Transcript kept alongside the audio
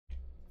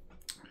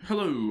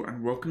Hello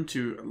and welcome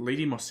to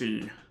Lady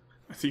Mossy,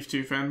 a Thief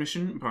 2 fan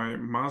mission by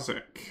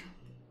Marzek.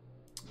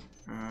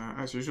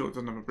 As usual, it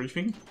doesn't have a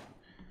briefing,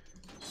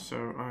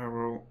 so I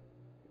will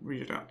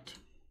read it out.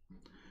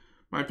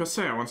 My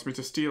purveyor wants me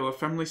to steal a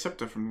family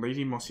scepter from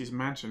Lady Mossy's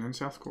mansion in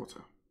South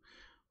Quarter.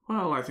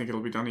 Well, I think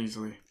it'll be done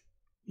easily.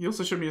 He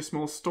also showed me a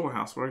small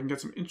storehouse where I can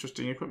get some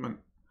interesting equipment.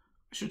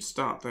 I should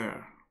start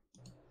there.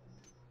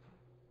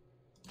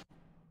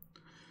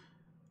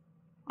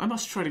 I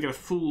must try to get a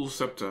full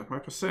scepter. My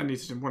purveyor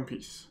needs it in one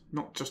piece,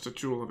 not just a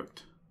jewel of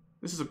it.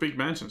 This is a big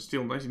mansion,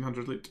 steal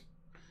 1900 loot.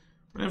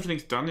 When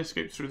everything's done,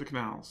 escape through the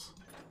canals.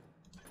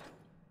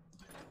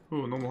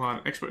 Oh, normal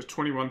hard. Expert is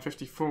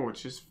 2154,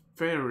 which is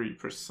very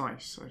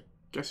precise. I'm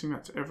guessing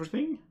that's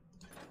everything?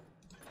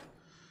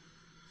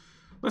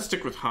 Let's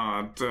stick with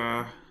hard.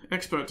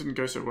 Expert didn't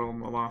go so well on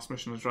the last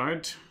mission I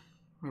tried.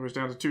 I was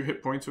down to 2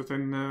 hit points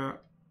within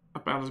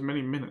about as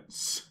many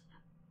minutes.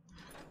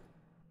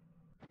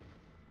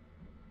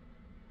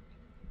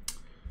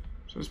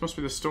 So this must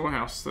be the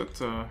storehouse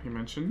that he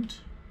mentioned.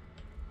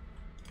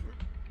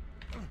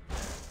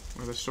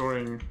 Where they're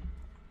storing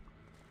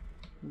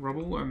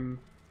rubble and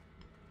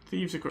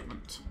thieves'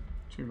 equipment.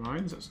 2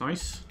 mines, that's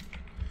nice.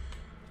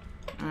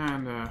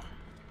 And a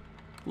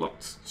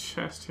locked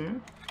chest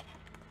here.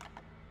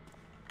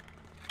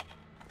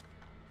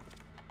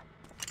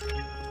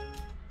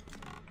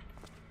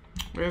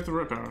 We have the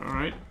rip out,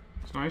 alright.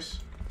 It's nice.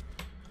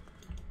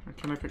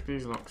 Can I pick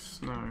these locks?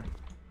 No.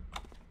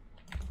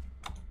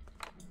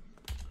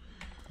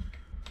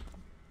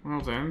 Well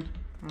then,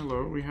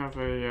 hello, we have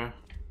a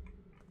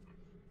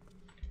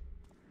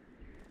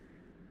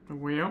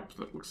way up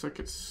that looks like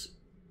it's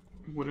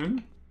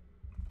wooden.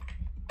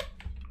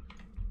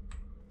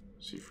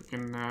 See if we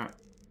can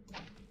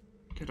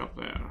get up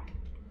there.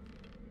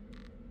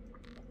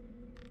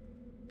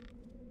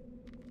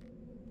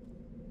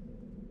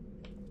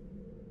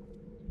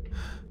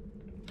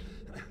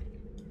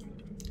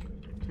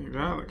 Take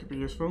that could be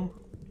useful.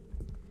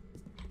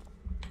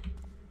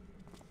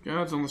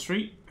 Guards on the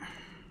street.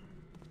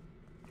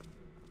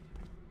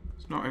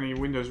 Not any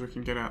windows we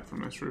can get out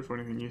from this roof or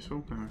anything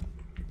useful. No.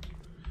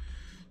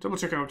 Double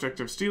check our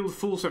objective. Steal the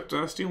full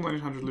scepter, steal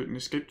 900 loot and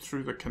escape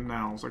through the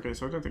canals. Okay,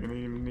 so I don't think I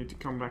even need to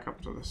come back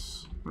up to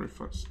this roof.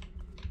 Let's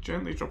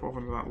gently drop off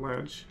onto that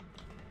ledge.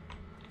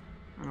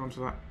 And onto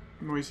that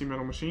noisy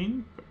metal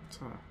machine. But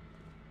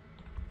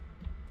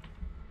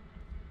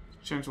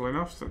gentle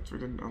enough that we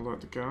didn't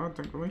alert the guard,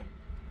 thankfully.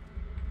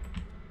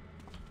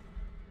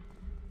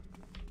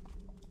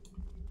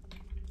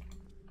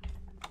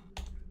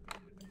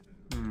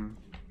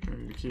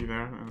 Key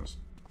there, and it's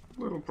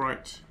a little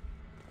bright.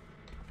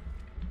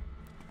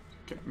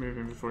 Get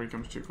moving before he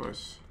comes too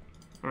close.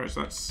 Alright,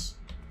 so that's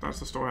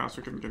the storehouse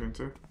we couldn't get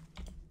into.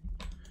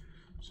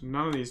 So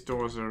none of these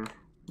doors are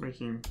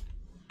making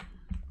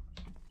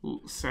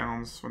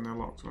sounds when they're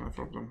locked when I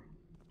drop them.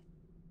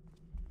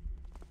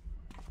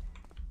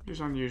 Which is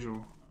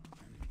unusual.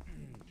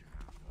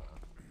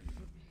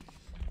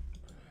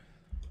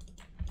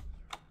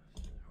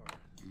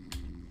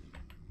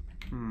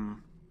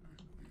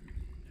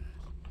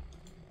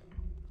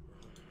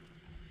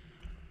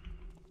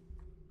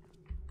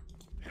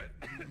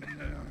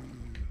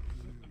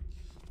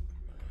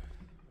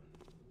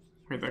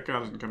 Wait, that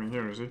guard isn't coming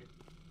here, is he? This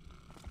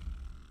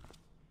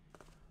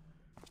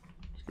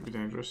could be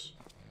dangerous.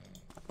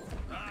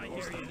 I hear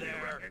you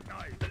there.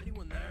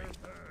 Anyone there?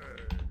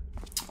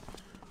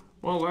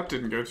 Well, that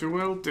didn't go too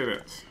well, did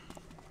it?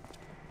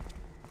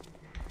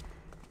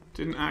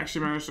 Didn't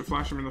actually manage to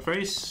flash him in the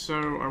face,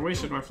 so I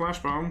wasted my flash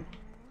bomb.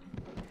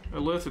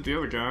 Alerted the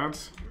other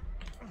guards.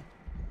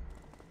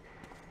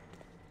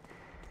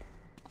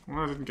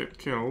 Well, I didn't get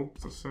killed,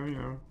 so you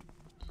know.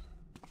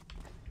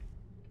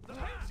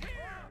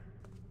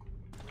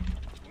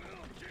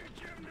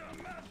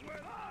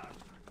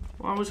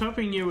 Well, I was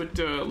hoping you would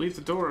leave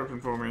the door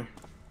open for me.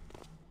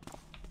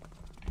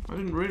 I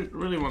didn't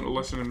really want a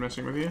lesson in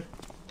messing with you.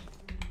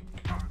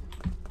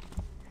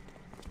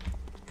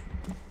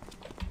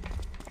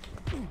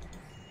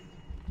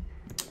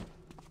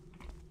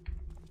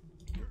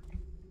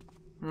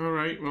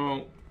 Alright,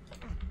 well...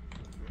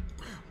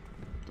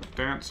 The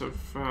dance of...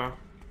 Come out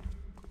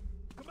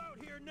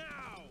here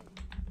now!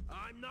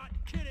 I'm not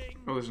kidding!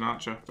 Oh, there's an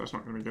archer. That's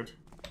not going to be good.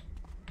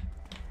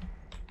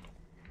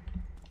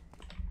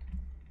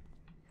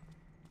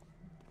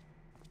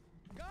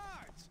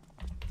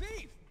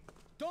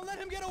 Don't let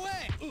him get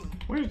away!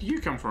 Where did you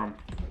come from?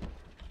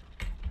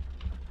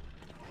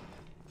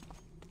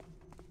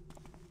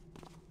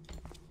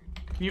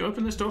 Can you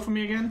open this door for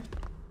me again?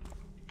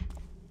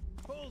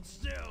 Hold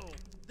still.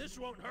 This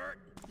won't hurt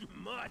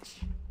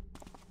much.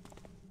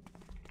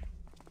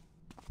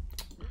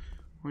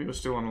 Well, you're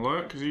still on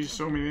alert because you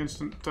saw me the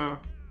instant I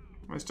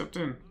stepped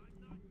in.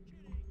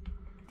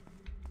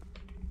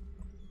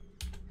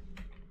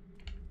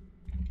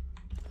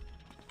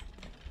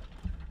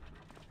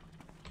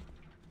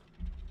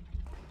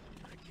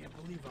 I can't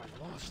believe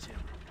I lost him.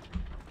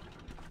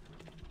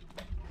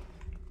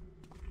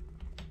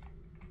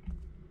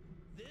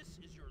 This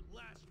is your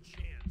last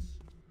chance.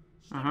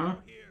 Uh-huh.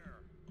 Here,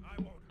 I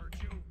won't hurt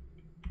you.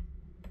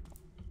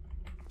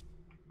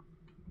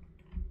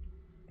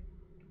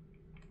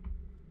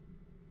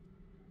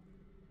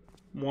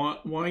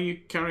 Why are you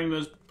carrying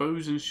those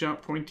bows and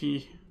sharp,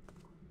 pointy,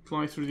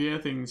 fly through the air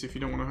things if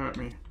you don't want to hurt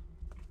me?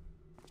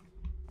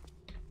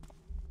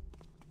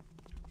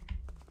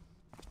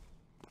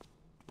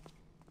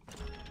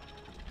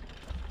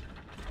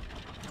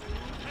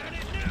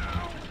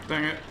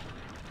 Dang it.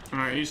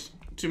 Alright, he's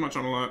too much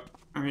on alert,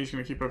 and he's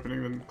going to keep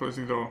opening and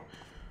closing the door.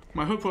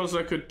 My hope was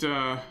I could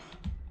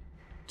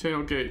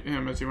tailgate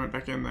him as he went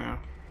back in there.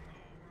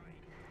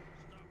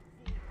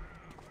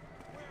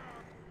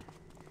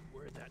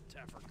 Where'd that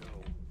Taffer go?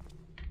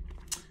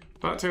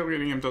 But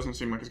tailgating him doesn't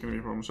seem like it's going to be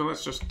a problem, so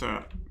let's just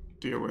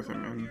deal with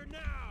him in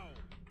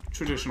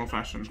traditional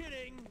fashion.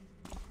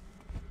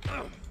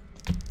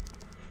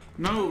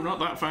 No, not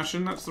that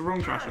fashion, that's the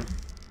wrong fashion.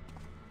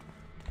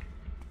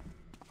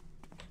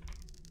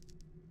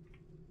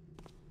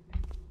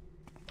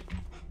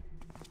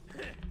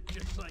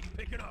 Just like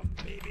picking off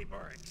baby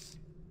bricks.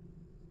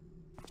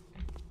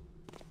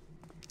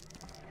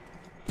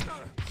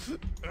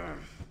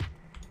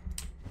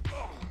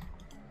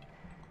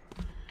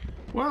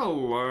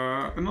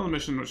 Well, another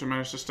mission which I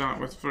managed to start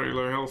with very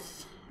low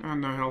health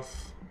and no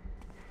health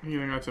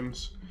healing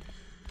items.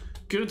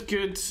 Good,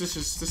 good. This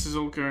is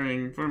all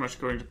going very much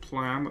going to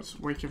plan. Let's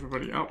wake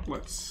everybody up.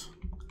 Let's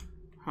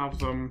have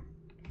them.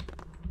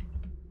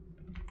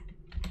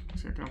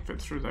 See, I can't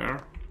fit through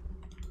there.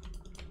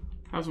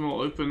 Have them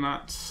all open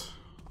that.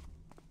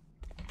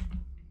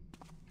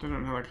 I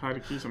don't know how to hide the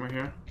keys on my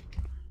here.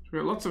 So we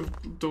got lots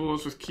of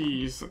doors with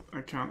keys that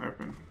I can't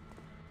open.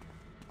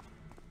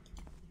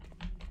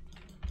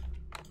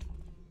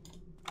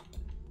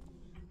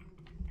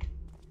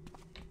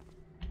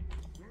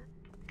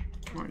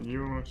 Not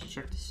you, I wanted to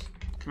check this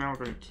canal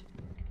grate.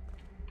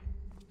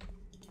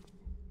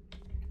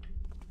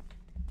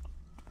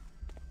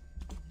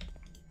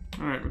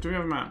 Alright, but do we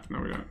have a map? No,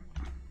 we don't.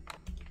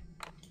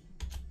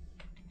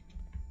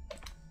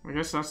 I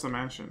guess that's the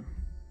mansion.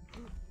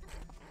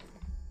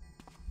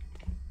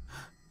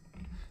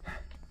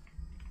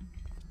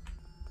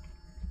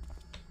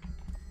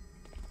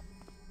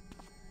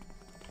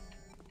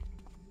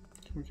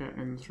 Can we get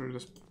in through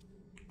this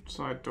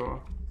side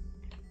door?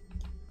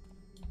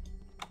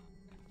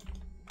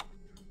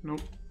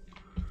 Nope.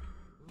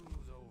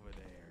 Who's over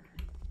there?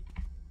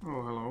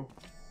 Oh, hello.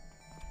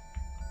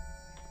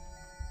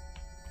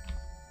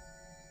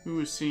 Who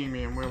is seeing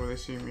me and where were they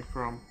seeing me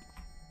from?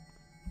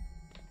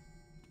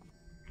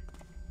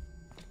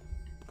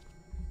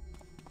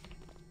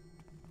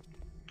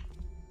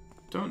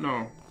 Don't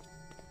know.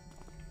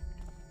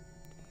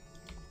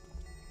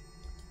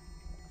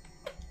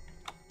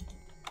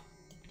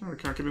 Oh, we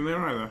can't get in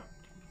there either.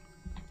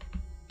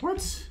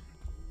 What?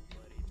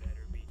 Bloody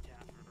better be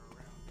tapping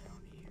around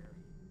down here.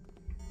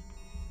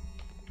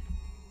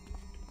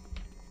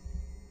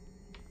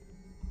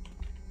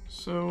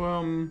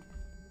 So,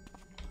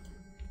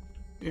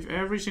 if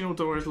every single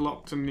door is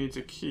locked and needs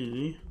a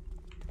key,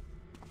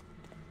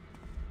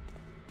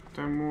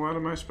 then what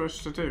am I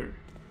supposed to do?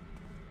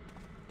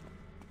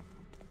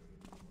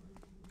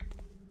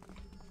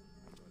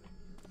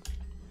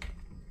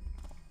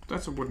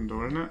 That's a wooden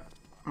door, isn't it?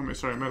 I mean,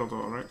 sorry, a metal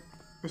door, right?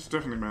 This is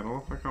definitely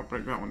metal. I can't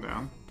break that one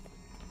down.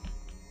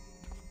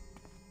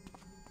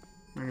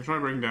 I can try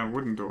breaking down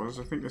wooden doors.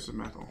 I think this is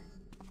metal.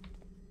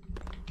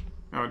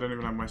 Oh, I don't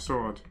even have my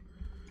sword.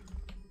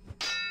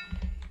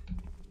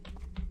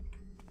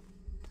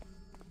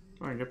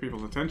 I can get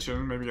people's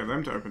attention, maybe get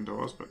them to open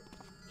doors, but...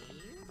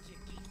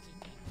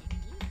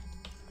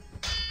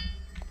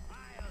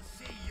 I'll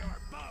see your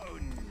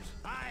bones.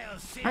 I'll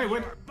see Hey,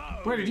 your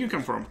bones. where did you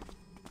come from?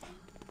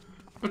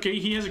 Okay,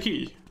 he has a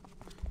key.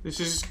 This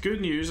is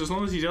good news, as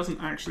long as he doesn't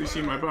actually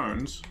see my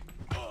bones.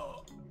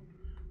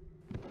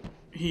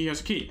 He has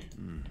a key.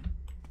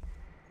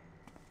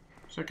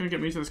 Is that gonna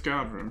get me to this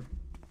guard room?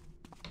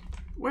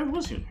 Where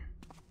was he?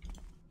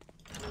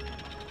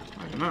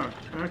 I don't know.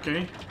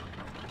 Okay.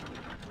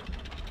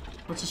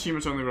 Let's assume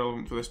it's only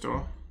relevant for this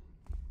door.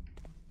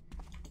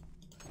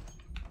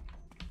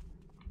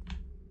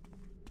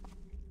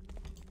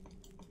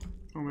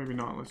 Or maybe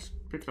not. Let's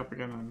pick it up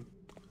again and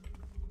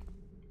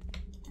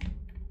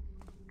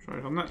try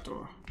it on that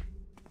door.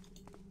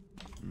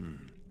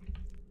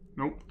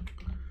 Nope.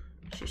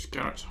 It's just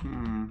Garrett. I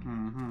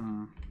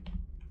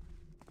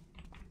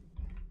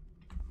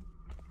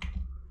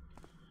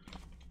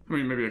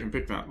mean, maybe I can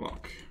pick that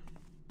lock.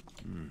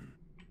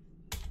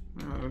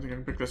 I don't think I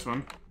can pick this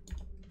one.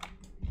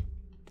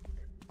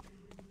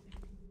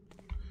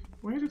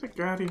 Where did the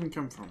guard even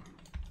come from?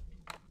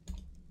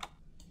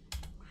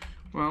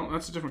 Well,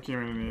 that's a different key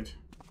I'm gonna need. So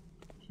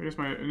I guess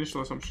my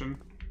initial assumption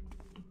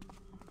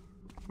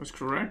was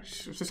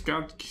correct. If this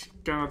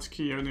guard's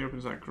key only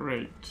opens that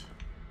grate,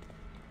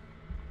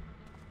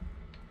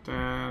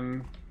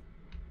 then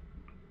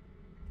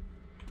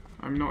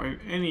I'm not in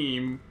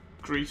any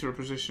greater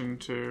position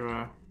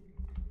to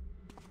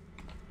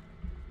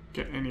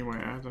get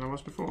anywhere than I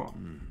was before.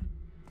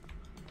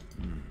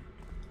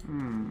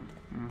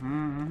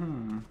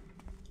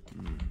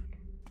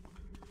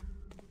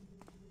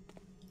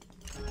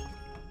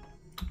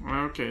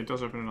 Okay, it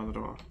does open another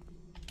door.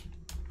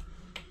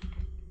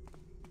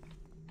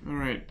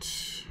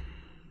 Alright.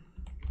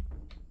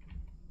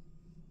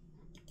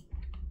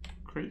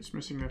 Crates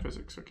missing their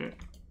physics, okay.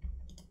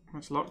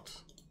 That's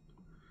locked.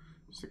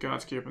 Does the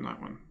guard's key open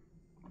that one?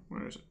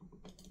 Where is it?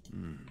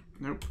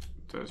 Nope.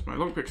 There's my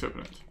lockpicks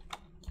open it.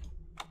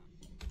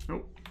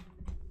 Nope.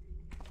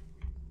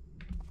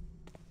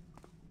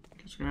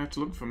 Guess we're gonna have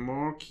to look for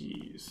more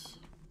keys.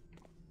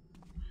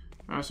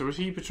 Ah, so was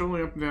he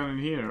patrolling up and down in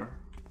here?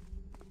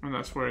 And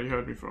that's where he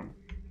heard me from.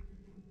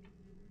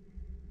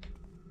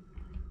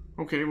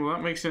 Okay, well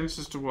that makes sense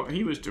as to what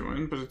he was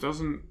doing, but it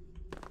doesn't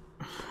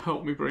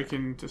help me break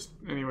into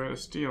anywhere to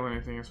steal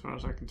anything as far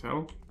as I can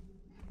tell.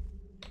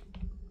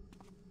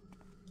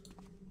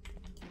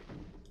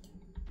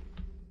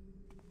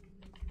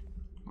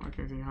 Like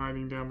anything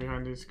hiding down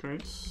behind these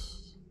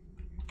crates.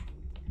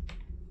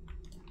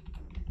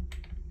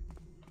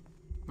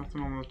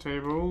 Nothing on the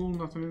table,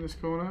 nothing in this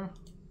corner.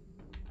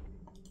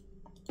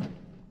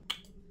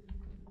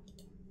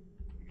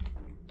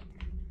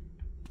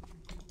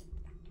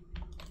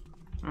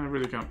 I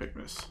really can't pick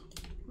this.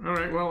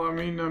 Alright, well, I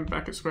mean, I'm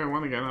back at square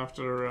one again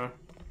after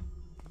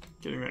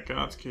getting that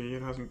guard's key.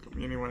 It hasn't got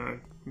me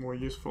anywhere more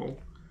useful.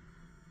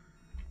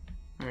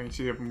 I can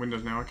see the open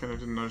windows now. I kind of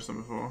didn't notice them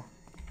before.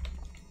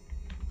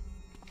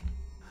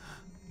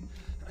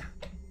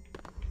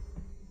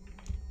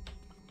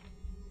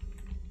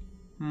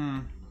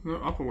 The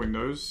upper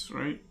windows,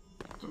 right?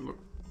 Don't look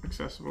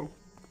accessible.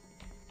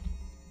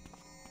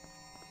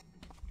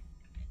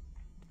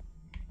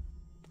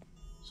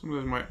 Some of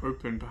those might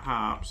open,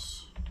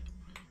 perhaps.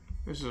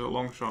 This is a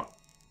long shot.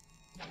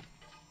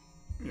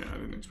 Yeah, I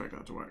didn't expect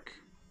that to work.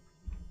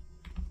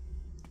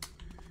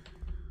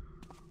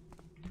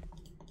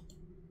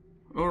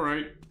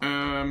 Alright,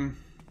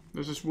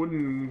 there's this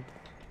wooden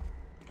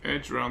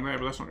edge around there,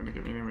 but that's not going to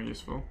give me anywhere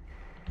useful.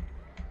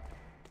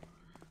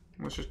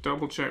 Let's just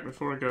double check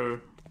before I go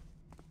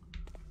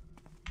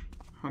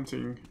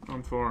hunting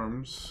on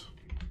forums.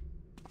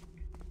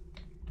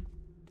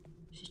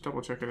 Just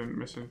double check I didn't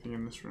miss anything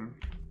in this room.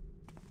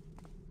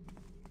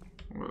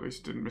 Or at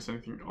least didn't miss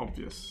anything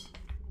obvious.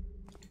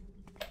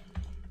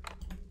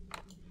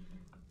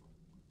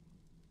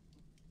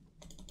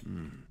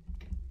 Maybe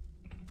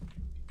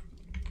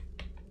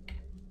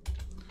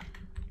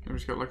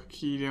just got like a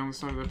key down the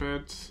side of the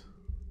bed.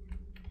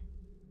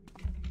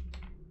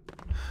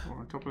 Or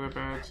on top of the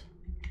bed.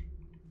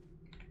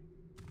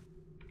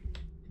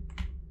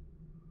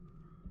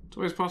 It's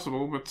always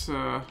possible, but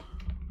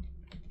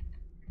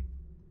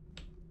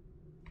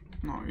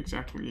not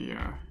exactly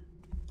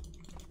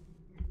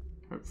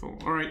hopeful.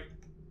 Alright.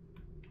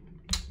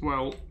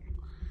 Well,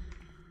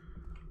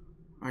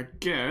 I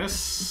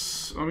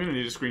guess I'm gonna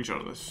need a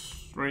screenshot of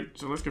this. Right,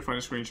 so let's go find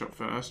a screenshot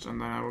first,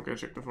 and then I will go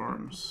check the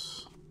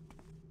forums.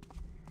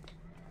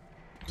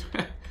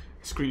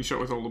 Screenshot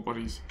with all the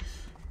bodies.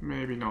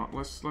 Maybe not.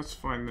 Let's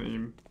find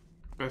the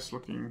best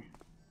looking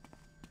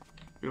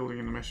building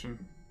in the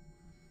mission.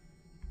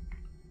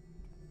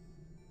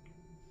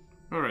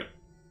 Alright.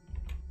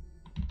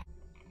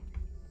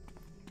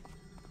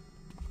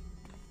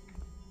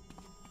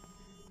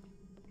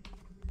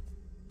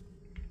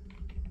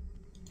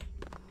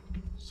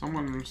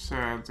 Someone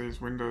said these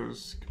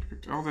windows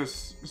could be... Oh,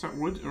 is that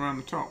wood around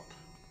the top?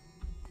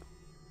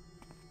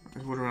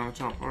 There's wood around the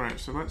top. Alright,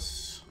 so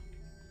let's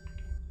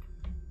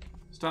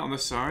start on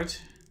this side.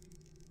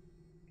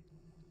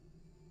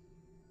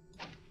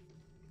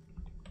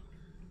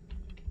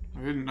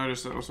 I didn't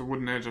notice that it was a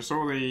wooden edge. I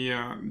saw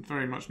the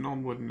very much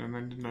non-wooden and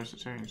then didn't notice it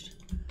changed.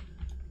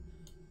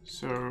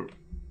 So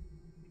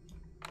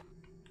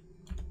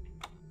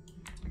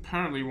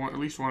apparently at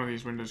least one of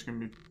these windows can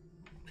be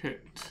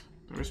picked.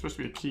 There is supposed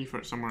to be a key for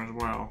it somewhere as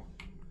well.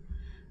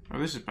 Oh,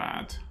 this is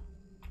bad.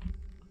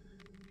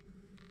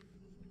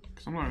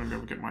 Because I'm not going to be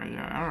able to get my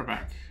arrow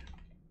back.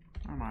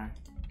 Am I?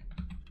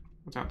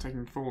 Without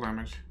taking full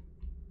damage.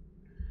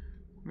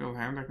 On the other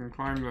hand, I can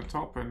climb the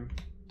top and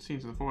see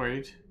into the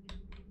void.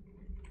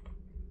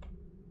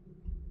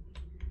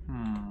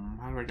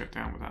 How do I get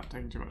down without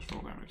taking too much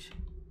full damage?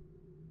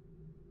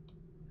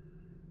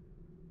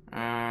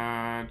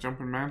 Jump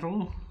and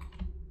mantle?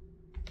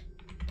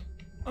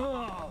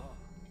 Oh.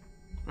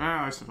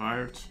 Ah, I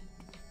survived.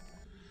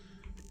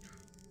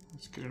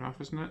 That's good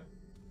enough, isn't it?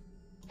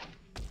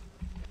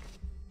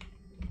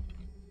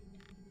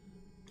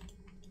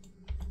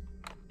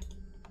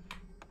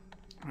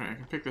 Alright, I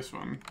can pick this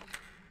one.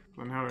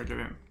 Then how do I get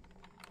in?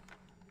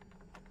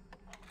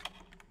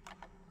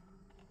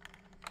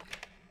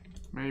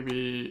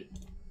 Maybe...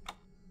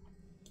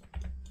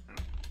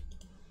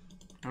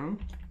 Oh?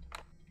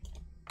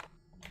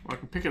 Well, I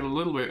can pick it a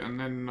little bit and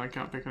then I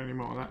can't pick it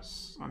anymore.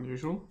 That's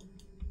unusual.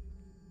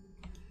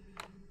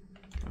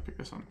 Can I pick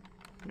this one?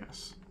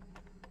 Yes.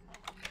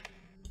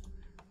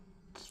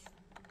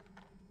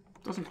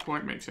 Doesn't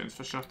quite make sense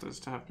for shutters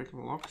to have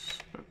pickable locks,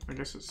 but I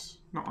guess it's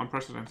not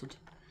unprecedented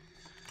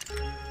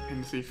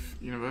in the Thief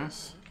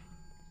universe.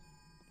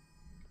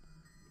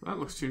 That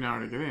looks too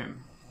narrow to get in.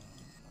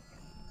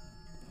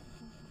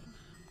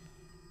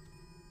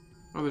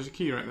 Oh, Oh, there's a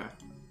key right there.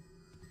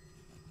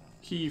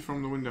 Key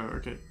from the window,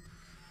 okay.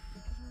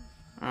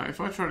 If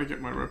I try to get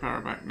my rope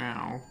arrow back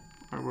now,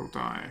 I will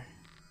die.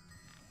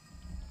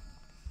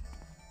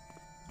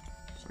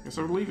 So I guess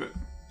I would leave it.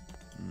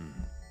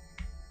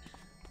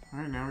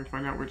 Alright, now we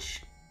find out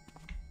which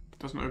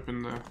doesn't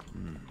open the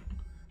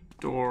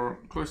door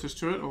closest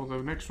to it, or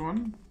the next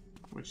one,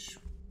 which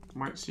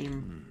might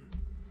seem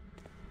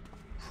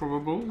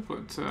probable,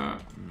 but I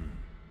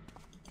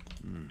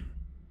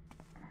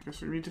guess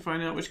we need to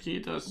find out which key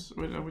it does,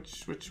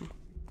 which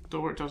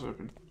door it does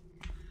open.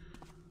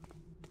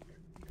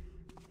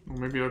 Or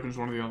maybe it opens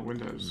one of the other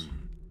windows,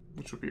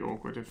 which would be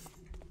awkward if...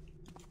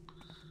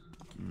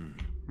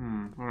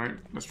 Alright,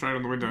 let's try it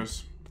on the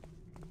windows.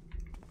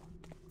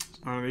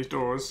 None of these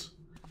doors.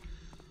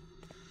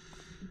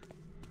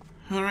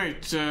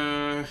 Alright,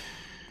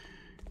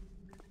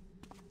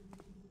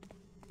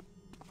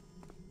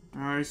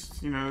 I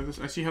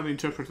see how they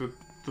interpreted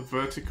the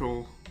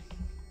vertical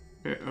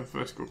bit of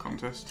vertical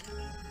contest.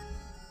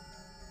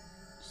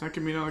 Does that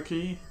give me another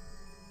key?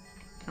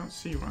 Can't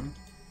see one.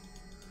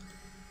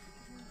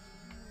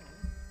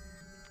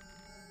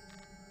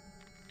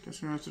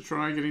 Guess I'm gonna have to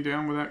try getting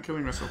down without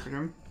killing myself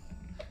again.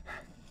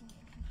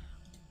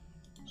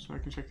 So I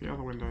can check the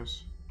other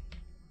windows.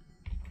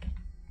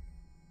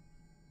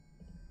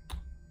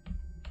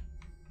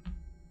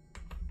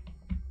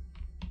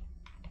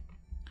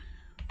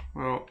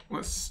 Well,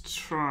 let's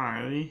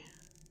try,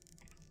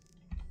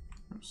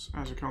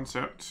 as a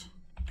concept.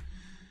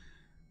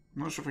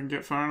 I'm not sure if I can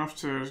get far enough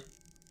to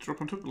drop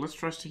onto it, but let's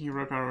try sticking a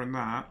rope arrow in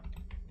that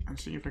and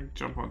see if I can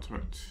jump onto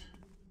it.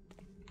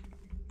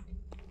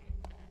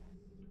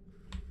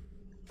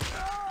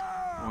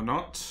 Or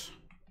not.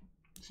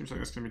 Seems like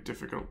that's going to be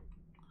difficult.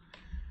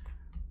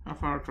 How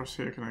far across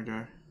here can I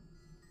go?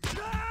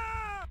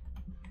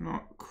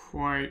 Not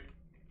quite.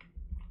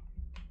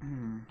 I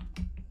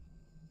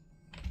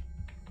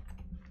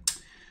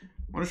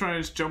want to try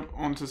and just jump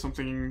onto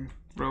something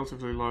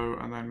relatively low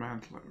and then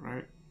mantle it,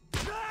 right?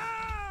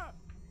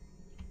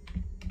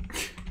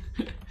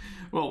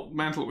 Well,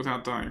 mantle it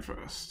without dying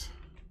first.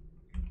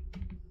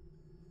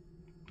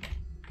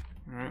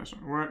 Alright, that's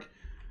not going to work.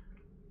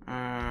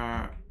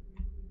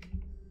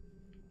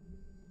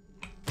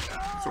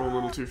 It's all a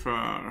little too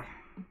far.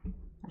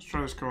 Let's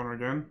try this corner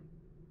again.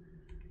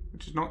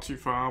 Which is not too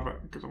far,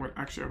 but because I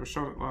actually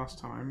overshot it last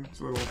time,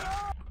 it's a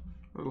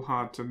little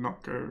hard to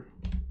not go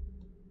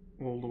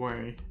all the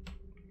way.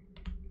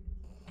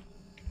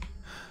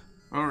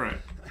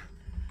 Alright.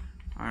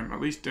 I'm at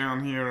least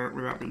down here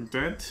without being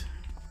dead.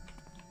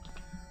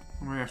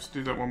 I might have to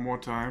do that one more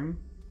time.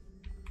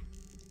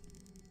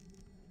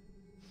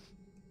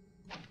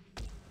 So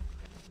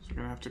we're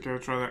gonna have to go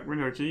try that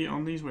window key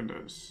on these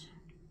windows.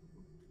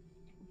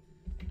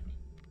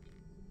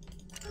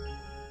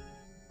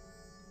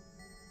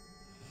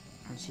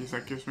 And see if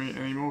that gives me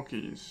any more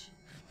keys.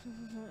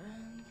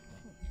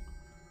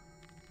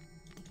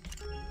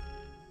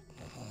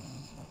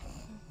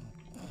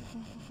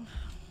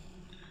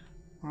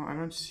 Well, I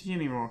don't see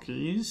any more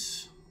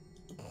keys.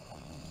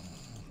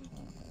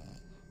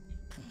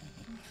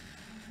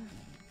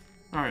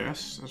 Oh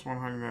yes, there's one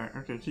hiding there.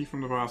 Okay, key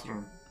from the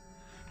bathroom.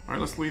 Alright,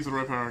 let's leave the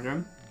rope arrow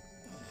again.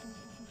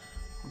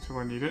 Until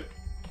I need it.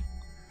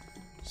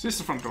 This is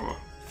the front door.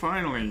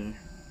 Finally!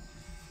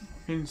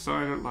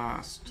 Inside at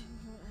last.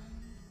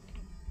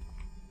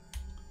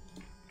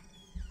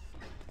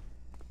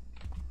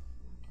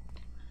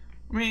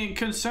 I mean,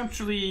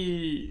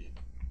 conceptually,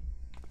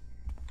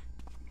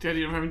 the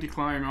idea of having to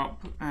climb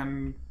up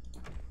and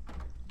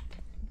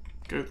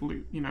go,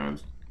 you know,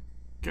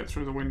 get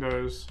through the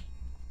windows,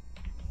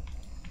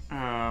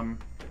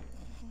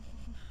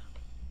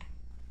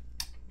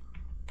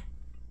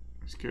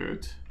 it's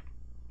good.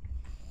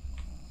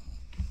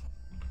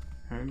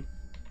 And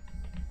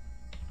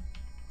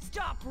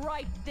stop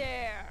right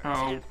there.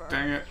 oh, Temper.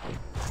 dang it!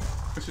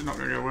 This is not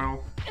going to go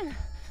well.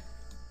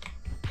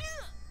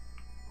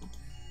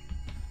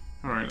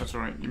 Alright, that's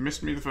alright. You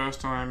missed me the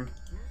first time.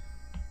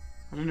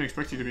 I didn't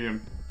expect you to be a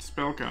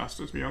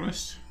spellcaster, to be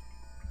honest.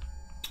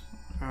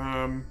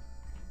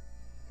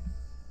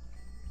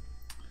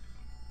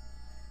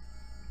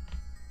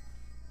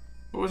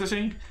 What was I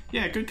saying?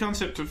 Yeah, good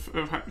concept of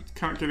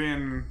can't get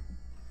in,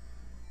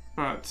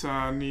 but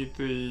need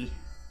to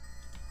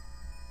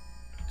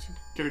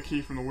get a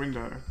key from the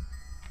window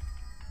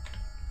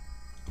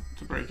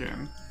to break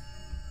in.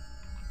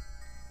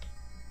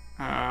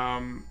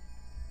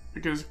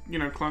 Because, you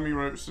know, climbing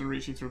ropes and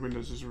reaching through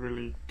windows is a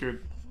really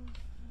good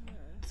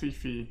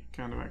thiefy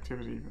kind of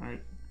activity,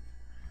 right?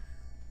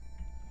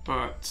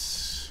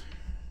 But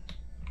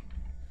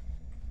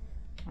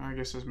I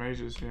guess there's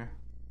mages here.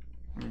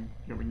 I mean,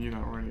 yeah, we knew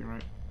that already,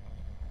 right?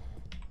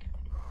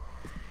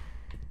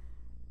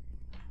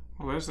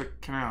 Well, there's the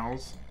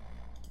canals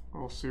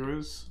or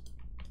sewers.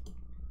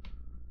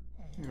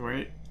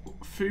 Anyway,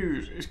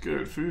 food is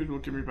good. Food will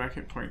give me back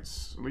hit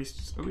points, at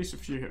least a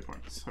few hit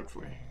points,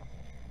 hopefully.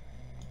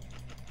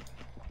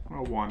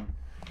 Well, one.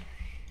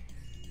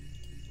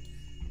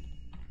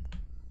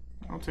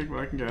 I'll take what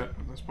I can get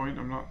at this point.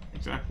 I'm not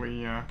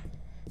exactly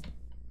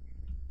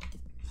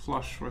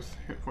flush with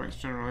hit points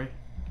generally.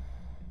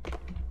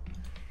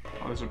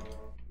 Oh, there's a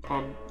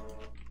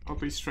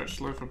oddly stretched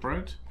loaf of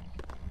bread.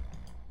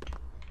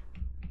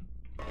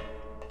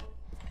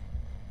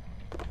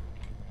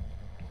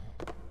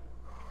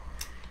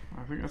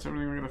 I think that's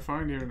everything we're going to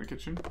find here in the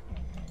kitchen.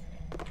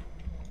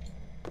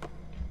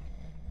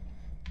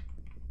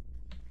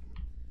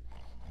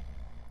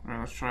 Alright,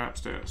 let's try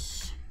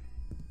upstairs.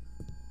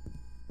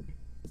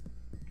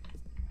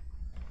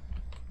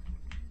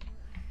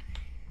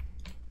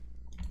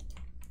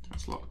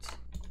 That's locked.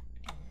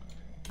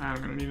 And I'm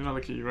going to need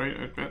another key, right?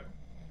 I bet.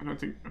 I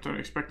don't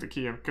expect the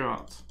key I've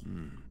got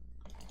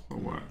will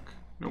work.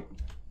 Nope.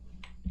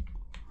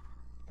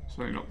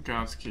 Certainly not the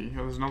guard's key.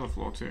 Oh, there's another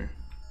floor too.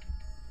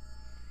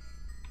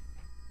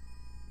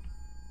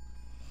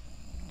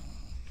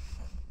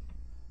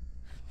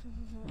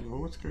 Hello,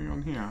 what's going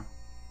on here?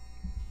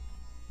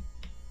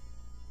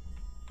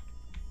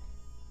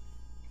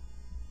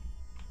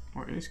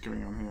 What is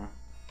going on here?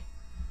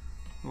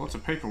 Lots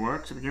of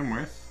paperwork to begin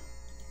with.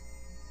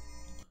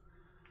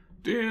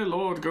 Dear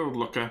Lord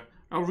Goldlooker,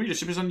 our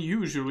readership is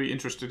unusually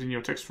interested in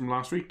your text from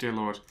last week, dear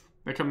Lord.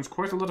 There comes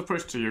quite a lot of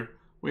post to you.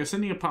 We are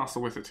sending a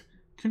parcel with it.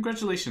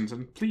 Congratulations,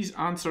 and please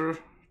answer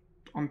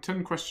on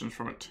 10 questions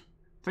from it.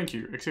 Thank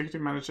you,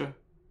 Executive Manager,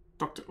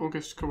 Dr.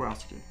 August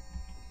Kowalski.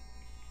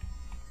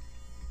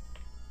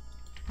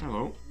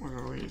 Hello, what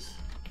are these?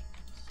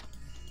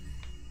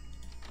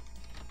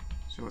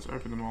 So let's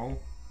open them all.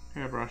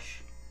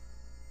 Hairbrush.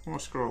 More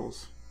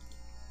scrolls.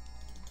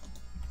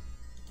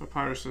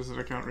 Papyruses that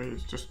I can't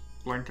read, just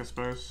blank I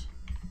suppose.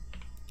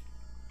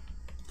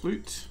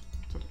 Flute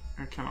that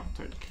I cannot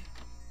take.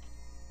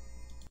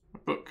 A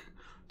book.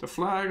 The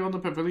flag on the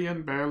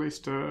pavilion barely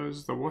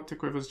stirs, the water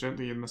quivers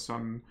gently in the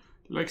sun,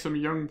 like some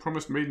young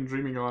promised maiden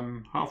dreaming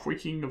on, half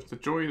waking of the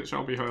joy that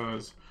shall be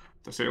hers.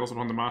 The sails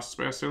upon the mast's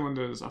bare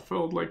cylinders are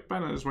furled like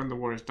banners when the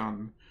war is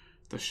done.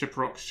 The ship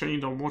rocks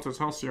chained on water's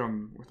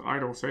halcyon, with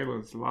idle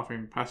sailors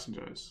laughing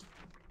passengers.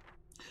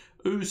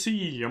 O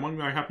sea, among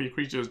thy happy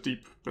creatures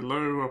deep,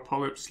 below a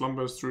polyp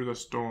slumbers through the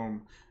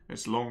storm,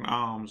 its long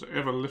arms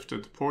ever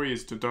lifted,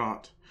 poised to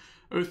dart.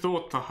 O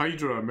thought, the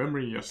hydra,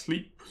 memory,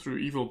 asleep through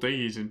evil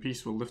days in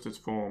peace will lift its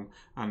form,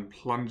 and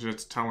plunge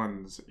its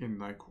talons in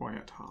thy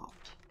quiet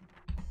heart.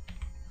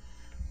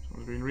 So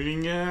I've been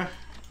reading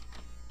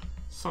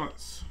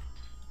sonnets.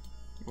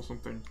 Or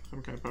something.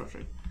 Some kind of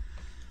poetry.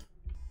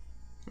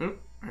 Oh,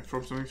 I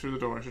threw something through the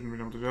door. I shouldn't be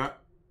able to do that.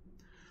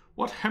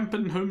 What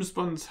hempen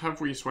homespuns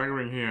have we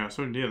swaggering here,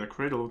 so near the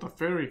cradle of the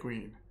Fairy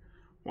Queen?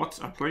 What,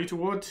 a play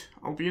toward?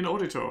 I'll be an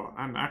auditor,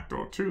 an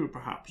actor too,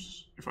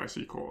 perhaps, if I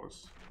see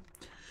cause.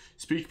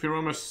 Speak,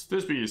 Pyramus,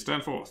 Thisbe,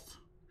 stand forth.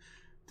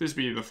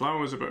 Thisbe, the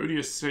flowers of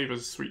odious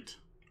savours sweet.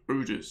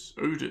 Odes,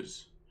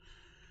 odes.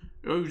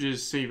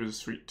 Odes savours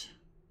sweet.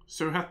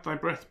 So hath thy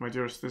breath, my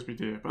dearest Thisbe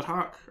dear, but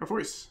hark, a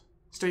voice.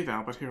 Stay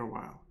thou but here a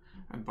while,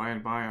 and by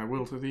I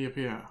will to thee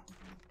appear.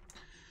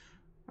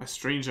 A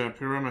stranger,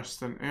 Pyramus,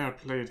 than e'er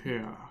played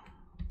here.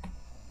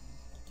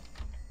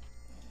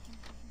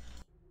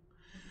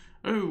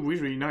 O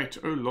weary night,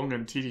 O long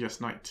and tedious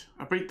night,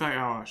 abate thy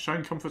hour,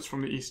 shine comforts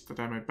from the east, that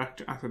I may back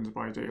to Athens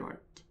by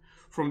daylight.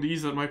 From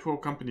these that my poor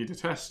company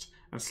detest,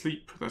 and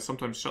sleep that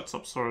sometimes shuts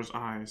up sorrow's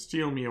eye,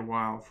 steal me a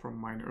while from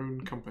mine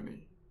own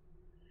company.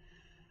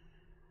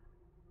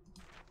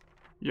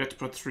 Yet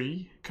but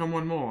 3, come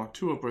one more,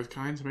 2 of both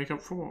kinds make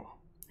up 4.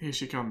 Here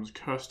she comes,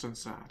 cursed and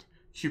sad.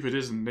 Cupid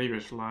is a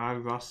knavish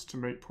lad, thus to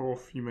make poor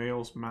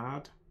females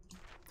mad.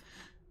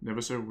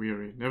 Never so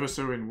weary, never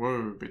so in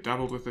woe,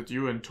 bedabbled with the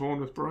dew and torn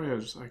with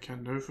briars, I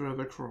can no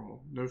further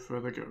crawl, no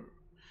further go.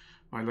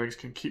 My legs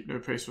can keep no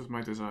pace with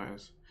my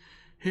desires.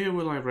 Here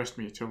will I rest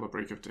me till the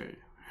break of day.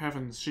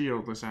 Heavens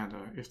shield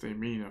Lysander, if they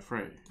mean a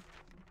fray.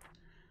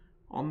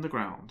 On the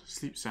ground,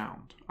 sleep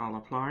sound, I'll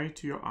apply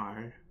to your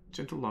eye,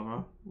 gentle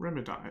lover,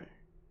 remedy.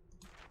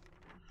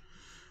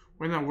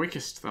 When thou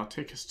wakest, thou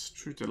takest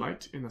true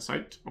delight in the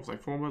sight of thy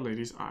former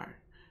lady's eye.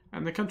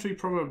 And the country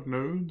proverb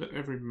known, that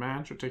every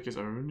man should take his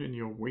own, in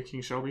your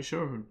waking shall be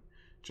shown.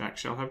 Jack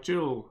shall have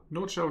Jill,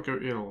 naught shall go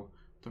ill,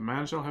 the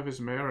man shall have his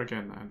mare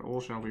again, and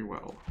all shall be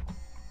well.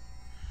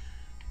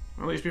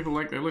 Well, these people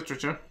like their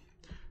literature.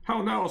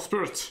 How now,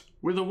 spirit,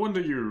 whither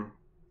wander you?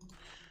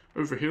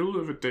 Over hill,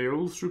 over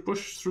dale, through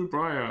bush, through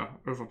briar,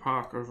 over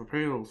park, over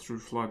pale,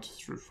 through flood,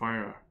 through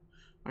fire.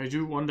 I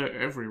do wander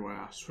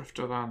everywhere,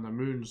 swifter than the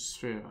moon's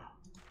sphere.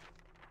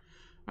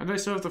 And I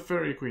serve the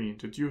Fairy Queen,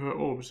 to dew her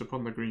orbs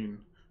upon the green.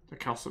 The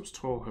cowslips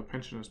tall her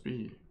pensioners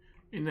be.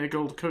 In their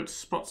gold coats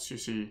spots you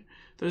see,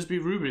 those be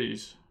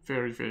rubies,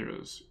 fairy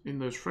favours. In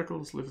those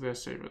freckles live their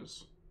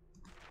savours.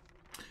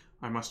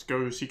 I must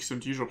go seek some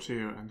dewdrops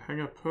here, and hang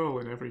a pearl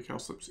in every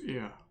cowslip's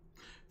ear.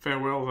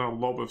 Farewell, thou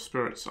lob of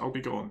spirits, I'll be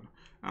gone.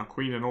 Our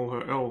queen and all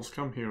her elves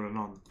come here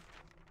anon.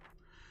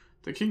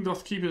 The king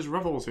doth keep his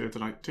revels here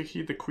tonight. Take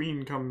heed the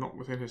queen come not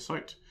within his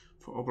sight,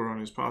 for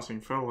Oberon is passing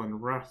fell in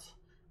wrath,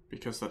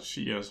 because that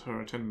she as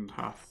her attendant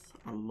hath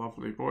a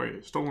lovely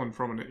boy, stolen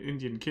from an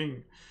Indian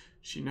king.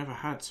 She never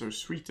had so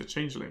sweet a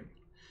changeling.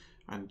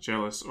 And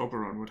jealous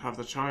Oberon would have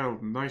the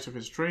child knight of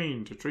his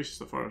train to trace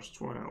the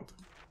forest wild.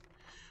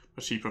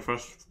 But she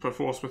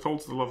perforce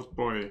withholds the loved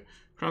boy,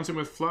 crowns him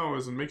with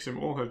flowers and makes him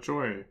all her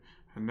joy.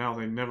 And now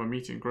they never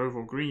meet in grove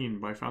or green,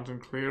 by fountain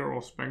clear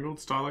or spangled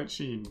starlight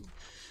sheen.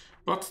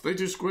 But they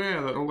do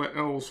swear that all their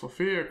elves for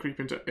fear creep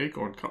into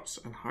acorn cups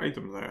and hide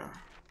them there.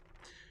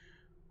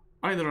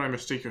 Either I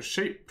mistake your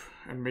shape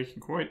and making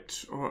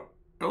quite, or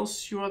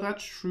else you are that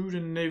shrewd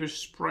and knavish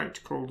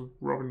sprite called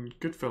Robin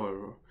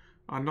Goodfellow.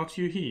 Are not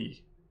you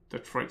he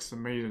that frights the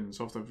maidens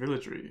of the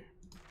villagery?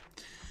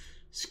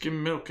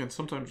 Skim milk and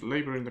sometimes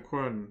labour in the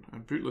quern,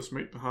 and bootless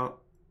make the heart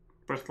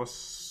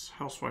breathless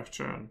housewife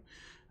churn,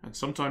 and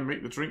sometime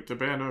make the drink to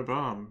bear no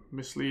balm,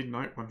 mislead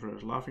night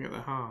wanderers, laughing at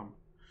their harm.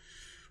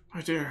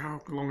 My dear,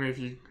 how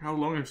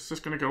long is this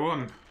going to go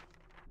on?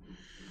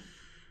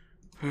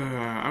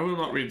 I will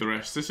not read the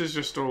rest. This is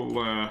just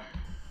all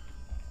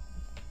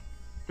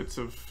bits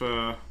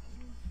of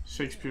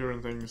Shakespeare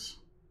and things,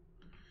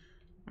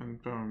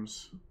 and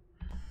poems.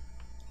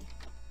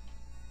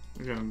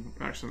 Again,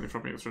 accidentally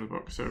flipping it through the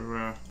book.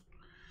 So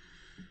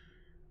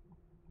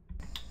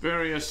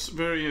various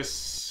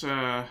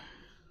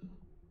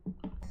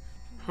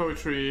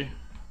poetry,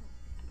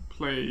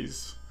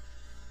 plays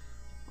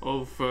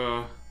of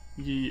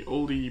ye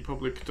oldie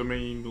public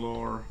domain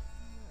lore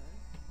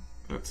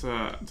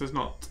that does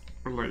not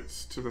relate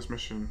to this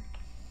mission.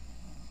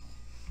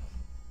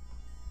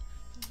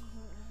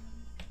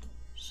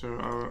 So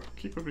I'll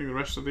keep opening the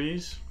rest of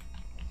these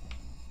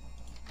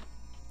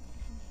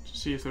to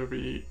see if there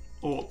be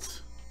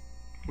aught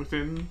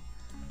within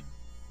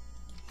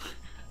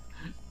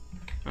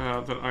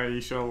that I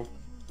shall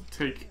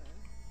take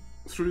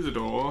through the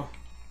door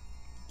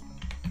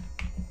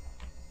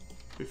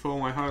before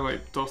my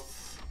highlight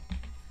doth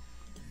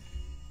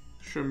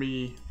show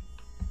me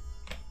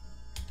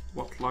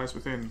what lies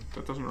within.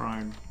 That doesn't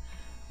rhyme.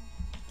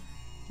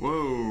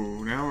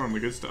 Whoa, now we're on the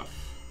good stuff.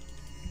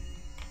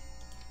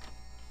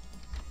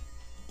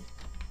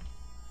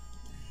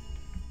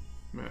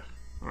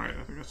 Alright,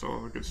 I think that's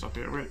all the good stuff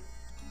here. Wait.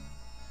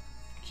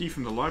 Key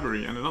from the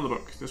library and another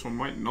book. This one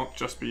might not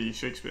just be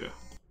Shakespeare.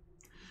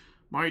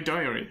 My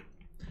diary.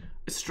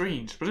 It's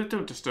strange, but it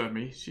don't disturb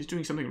me. She's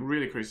doing something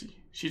really crazy.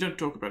 She don't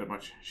talk about it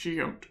much. She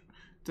don't.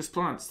 This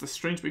plants, this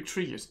strange big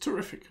tree, is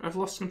terrific. I've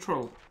lost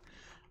control.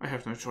 I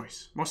have no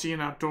choice. Mossy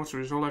and our daughter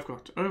is all I've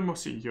got. Oh,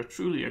 Mossy, you're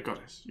truly a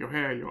goddess. Your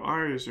hair, your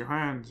eyes, your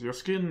hands, your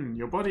skin,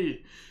 your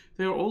body.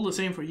 They are all the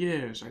same for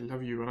years. I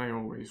love you and I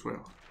always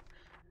will.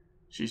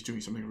 She's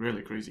doing something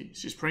really crazy.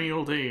 She's praying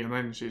all day and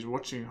then she's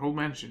watching a whole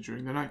mansion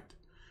during the night.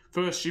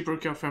 First, she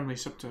broke our family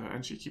scepter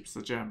and she keeps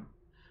the gem.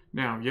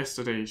 Now,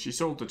 yesterday, she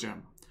sold the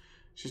gem.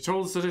 She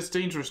told us that it's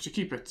dangerous to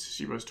keep it.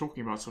 She was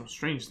talking about some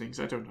strange things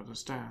I don't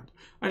understand.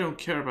 I don't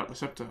care about the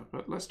scepter,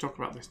 but let's talk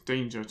about this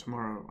danger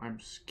tomorrow. I'm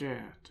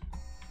scared.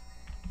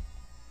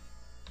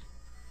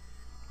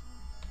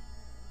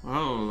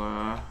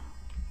 Well,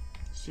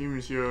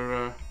 seems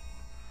you're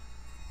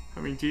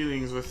having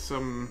dealings with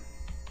some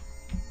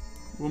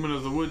woman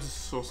of the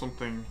woods or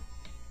something.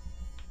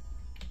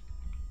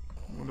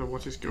 I wonder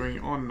what is going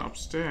on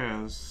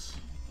upstairs.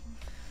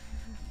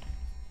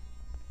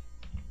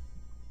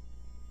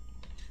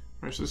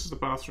 Right, so this is the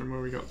bathroom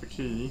where we got the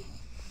key.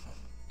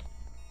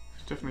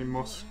 There's definitely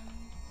moss.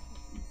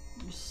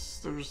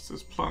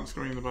 There's plants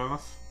growing in the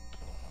bath.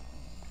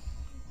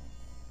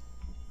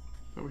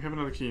 But we have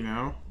another key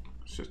now.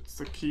 So it's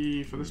the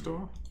key for this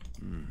door?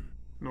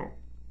 No.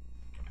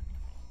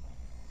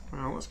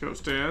 Well, let's go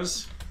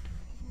upstairs.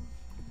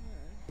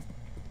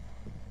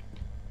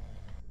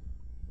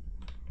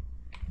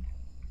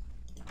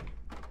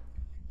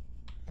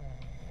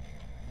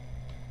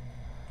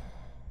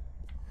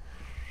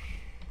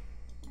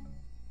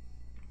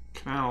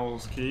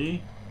 Canal's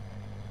key,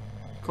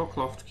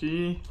 Cockloft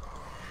key,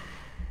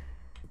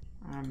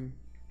 and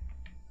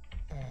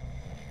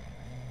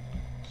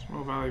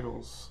small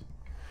valuables.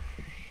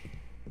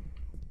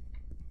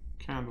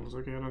 Candles,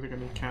 okay, I don't think I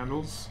need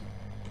candles.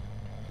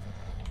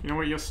 You know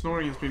what, your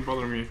snoring has been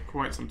bothering me for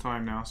quite some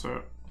time now,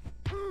 so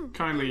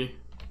kindly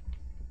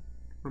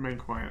remain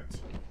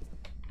quiet.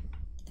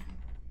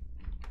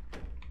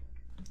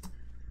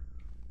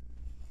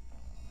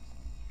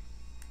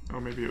 Oh,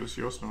 maybe it was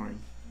your snoring.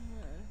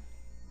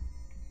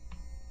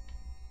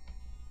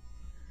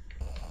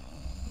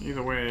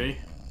 Either way.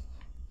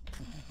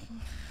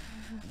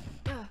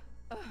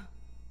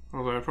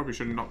 Although I probably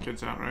shouldn't knock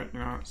kids out, right? You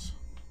know, it's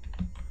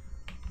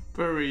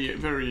very,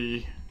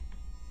 very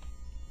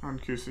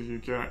uncouth of you,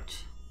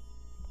 Garrett.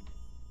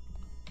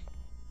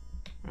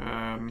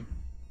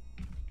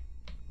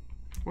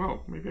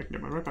 Well, maybe I can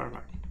get my red power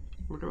back.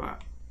 Look at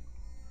that.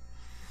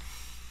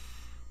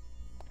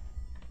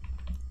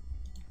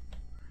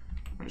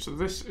 Right, so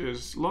this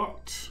is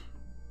locked.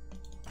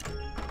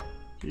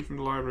 Key from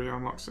the library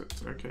unlocks it.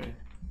 Okay.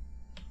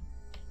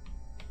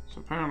 So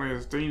apparently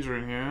there's danger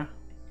in here.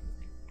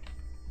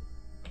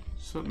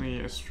 Certainly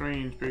a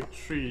strange big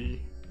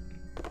tree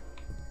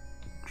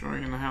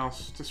growing in the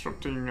house,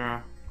 disrupting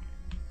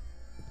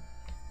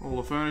all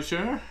the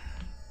furniture.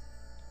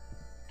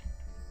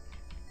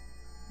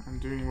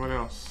 doing what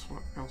else?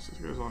 What else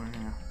goes on in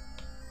here?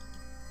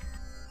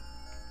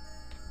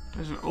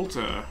 There's an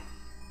altar.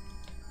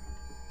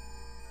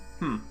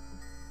 Well,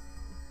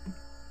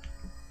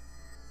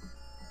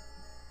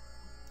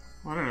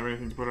 I don't have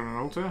anything to put on an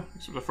altar,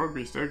 except a frog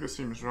beast egg. That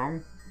seems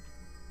wrong.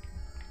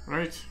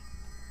 Right?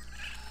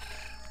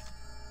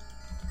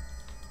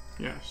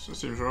 Yes, that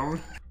seems wrong.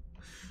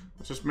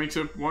 That just makes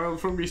a wild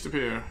frog beast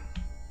appear.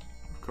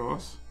 Of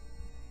course.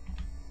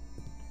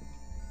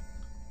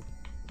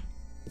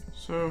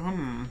 So,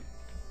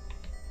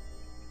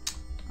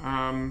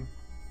 I'm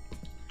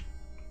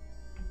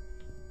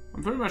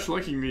very much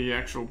liking the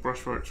actual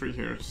brushwork tree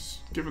here. It's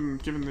given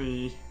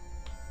the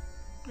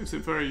it's a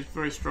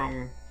very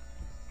strong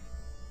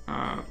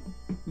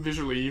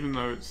visually, even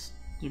though it's,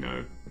 you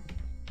know,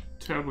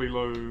 terribly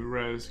low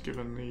res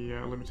given the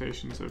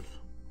limitations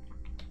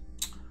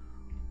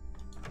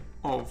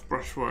of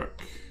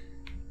brushwork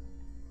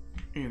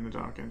in the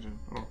Dark Engine,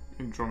 or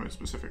in Dromit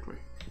specifically.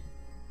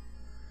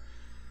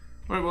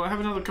 Right, well, I have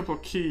another couple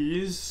of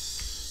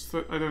keys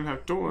that I don't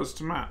have doors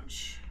to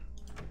match.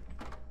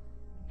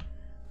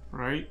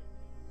 Right,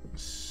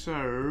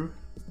 so...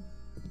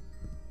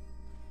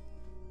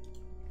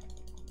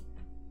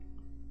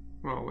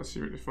 well, let's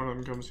see if one of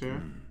them comes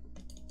here.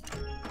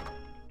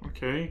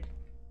 Okay.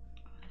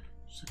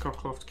 Just a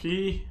cockcloth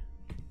key.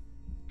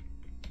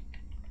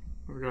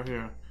 What have we got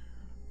here?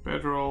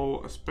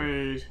 Bedroll, a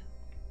spade,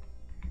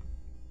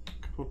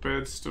 a couple of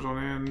beds stood on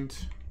end,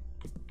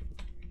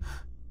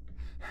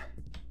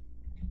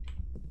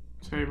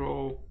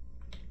 table,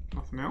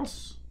 nothing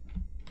else.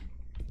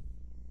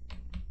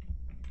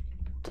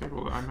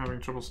 Table that I'm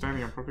having trouble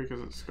standing on probably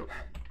because it's got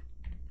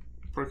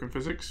broken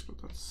physics, but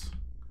that's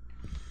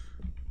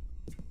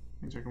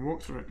means I can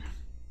walk through it.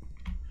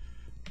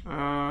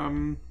 I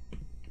mean,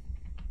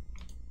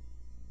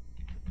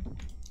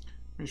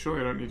 surely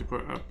I don't need to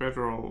put a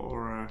bedroll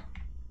or a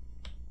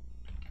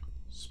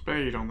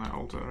spade on that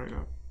altar, right?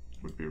 That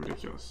would be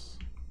ridiculous.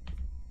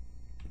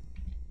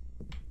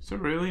 Is there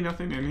really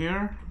nothing in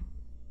here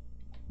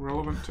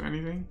relevant to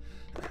anything?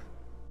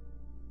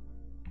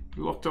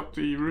 Locked up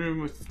the room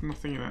with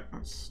nothing in it.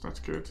 That's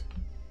good.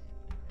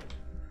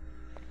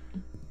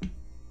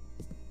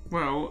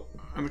 Well,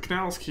 and the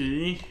canal's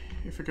key,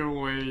 if I go all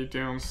the way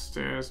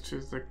downstairs to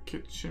the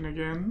kitchen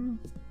again,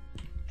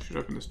 should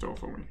open this door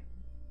for me,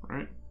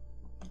 right?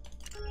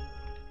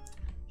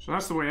 So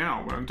that's the way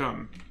out when I'm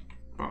done.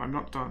 But I'm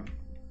not done.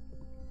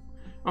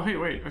 Oh, hey,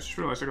 wait, I just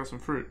realized I got some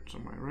fruit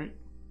somewhere, right?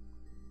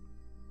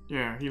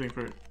 Yeah, healing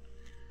fruit.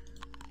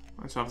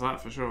 Let's have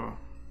that for sure.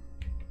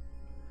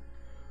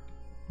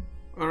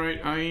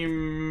 Alright,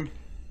 I'm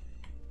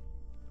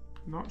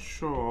not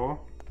sure.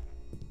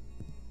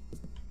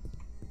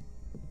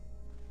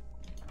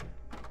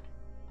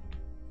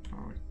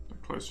 Oh, I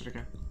closed it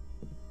again.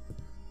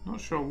 Not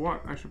sure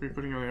what I should be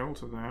putting on the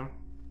altar there.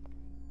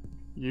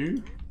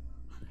 You?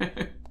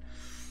 Can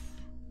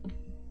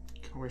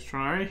always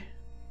try.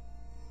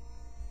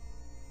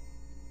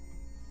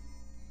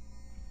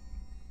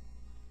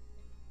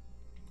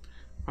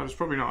 But it's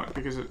probably not,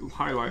 because it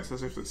highlights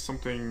as if it's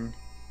something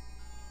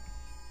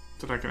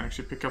that I can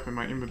actually pick up in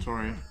my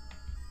inventory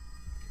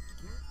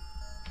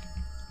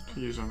to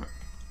use on it.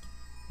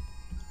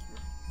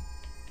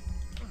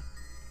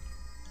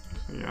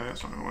 So yeah,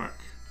 that's not gonna work.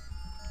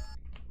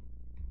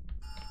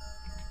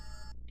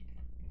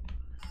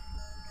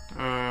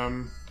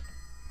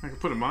 I could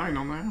put a mine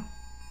on there.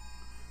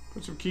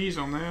 Put some keys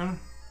on there.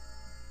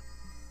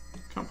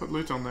 Can't put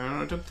loot on there.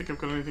 I don't think I've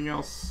got anything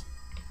else.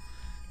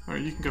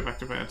 Alright, you can go back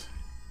to bed.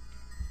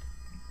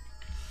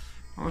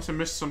 Unless I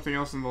missed something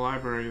else in the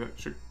library that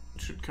should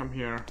come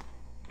here.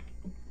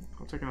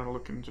 I'll take another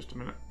look in just a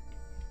minute.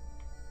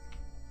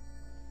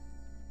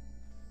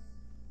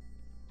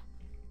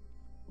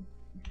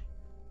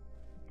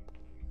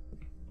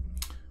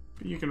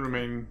 But you can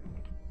remain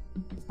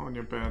on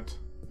your bed.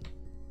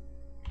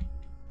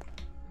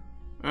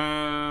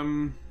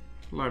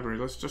 Library,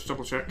 let's just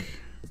double check.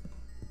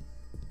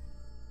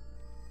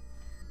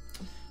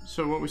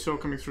 So what we saw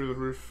coming through the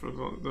roof, or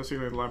the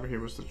ceiling of the library here,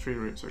 was the tree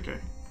roots, okay.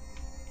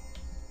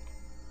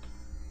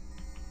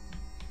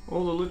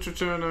 All the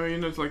literature, no, you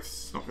know, it's like,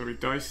 it's not going to be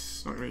dice,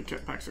 it's not going to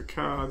be packs of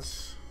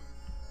cards.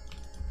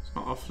 It's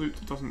not a flute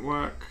that doesn't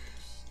work.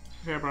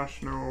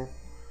 Hairbrush, no.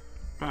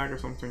 Bag or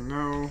something,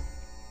 no.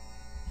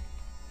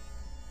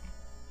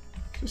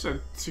 Just a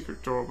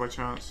secret door by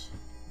chance.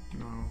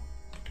 No.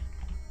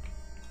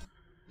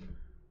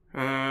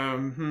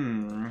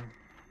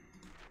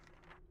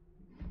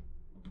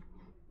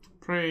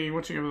 Praying,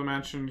 watching over the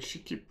mansion. She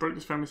broke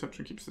this family scepter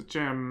and keeps the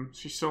gem.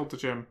 She sold the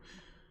gem.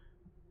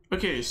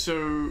 Okay,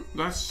 so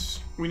that's...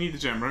 we need the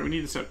gem, right? We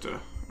need the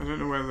scepter. I don't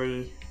know where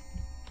the...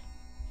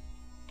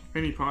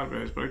 any part of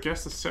it is, but I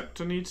guess the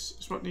scepter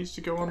is what needs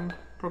to go on.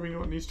 Probably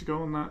what needs to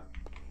go on that.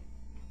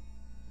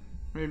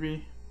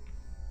 Maybe.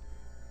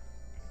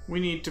 We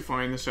need to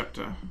find the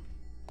scepter.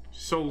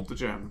 She sold the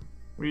gem.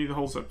 We need the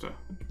whole scepter.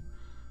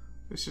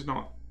 This is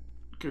not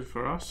good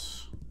for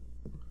us.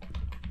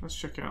 Let's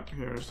check out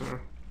here. Is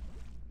there...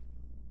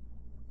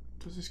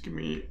 does this give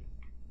me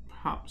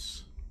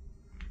perhaps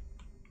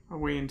a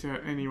way into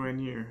anywhere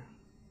new?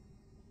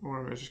 Or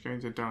am I just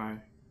going to die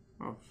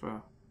of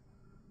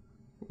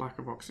lack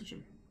of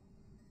oxygen?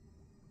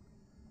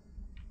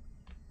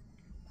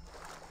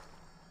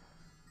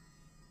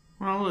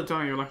 Well, the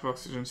dying of lack of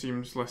oxygen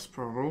seems less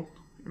probable.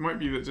 It might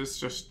be that this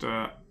just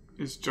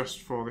is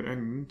just for the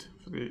end,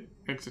 for the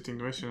exiting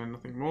the mission and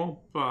nothing more,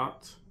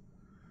 but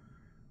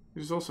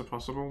it is also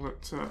possible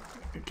that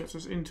it gets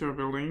us into a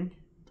building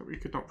that we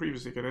could not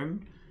previously get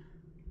in.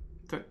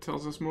 That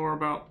tells us more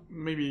about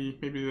maybe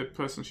the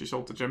person she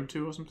sold the gem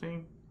to or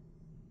something.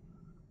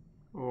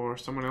 Or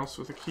someone else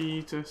with a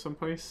key to some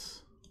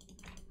place.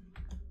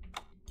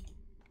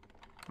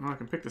 Oh, I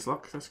can pick this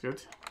lock, that's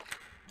good.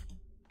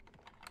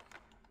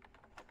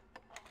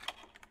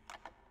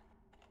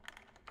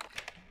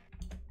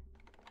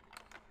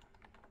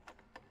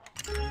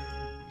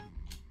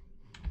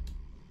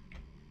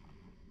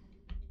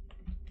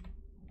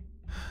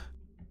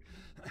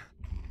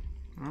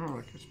 Oh,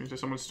 that gets me to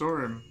someone's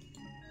storeroom.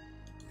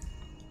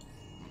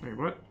 Wait,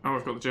 what? Oh,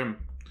 I've got the gem.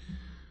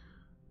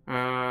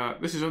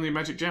 This is only a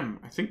magic gem.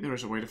 I think there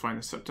is a way to find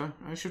the scepter.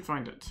 I should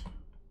find it.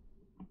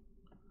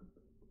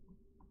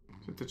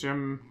 Is it the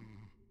gem?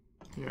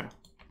 Yeah.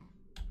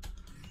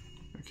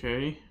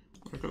 Okay.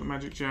 I've got the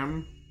magic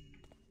gem.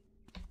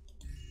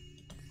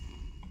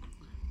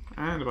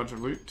 And a bunch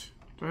of loot.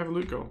 Do I have a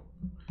loot goal?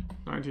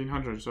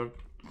 1900, so...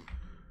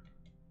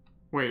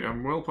 Wait,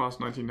 I'm well past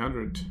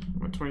 1900.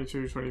 I'm at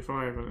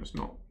 2225 and it's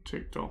not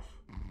ticked off.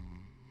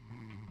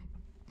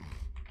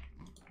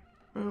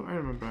 Oh, I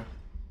remember.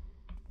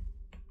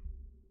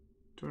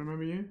 Do I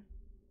remember you?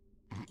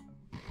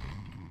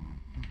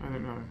 I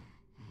don't know.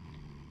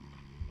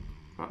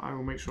 But I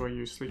will make sure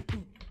you sleep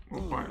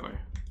more quietly.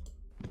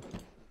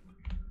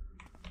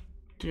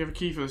 Do you have a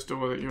key for this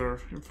door that you're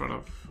in front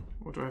of?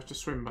 Or do I have to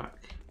swim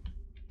back?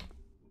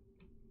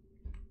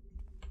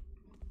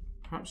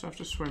 Perhaps I have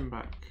to swim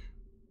back.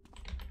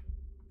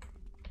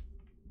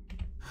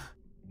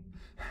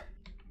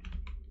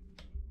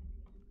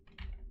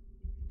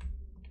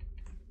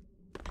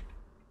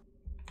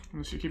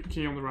 Unless you keep a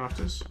key on the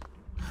rafters.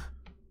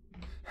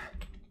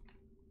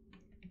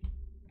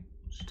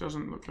 Which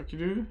doesn't look like you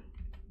do.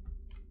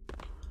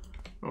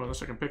 Oh,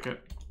 unless I can pick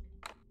it.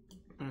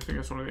 I think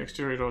that's one of the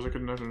exterior doors I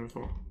couldn't open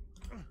before.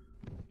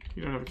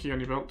 You don't have a key on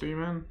your belt, do you,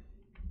 man?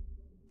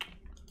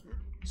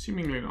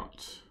 Seemingly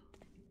not.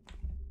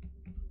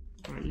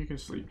 Alright, you can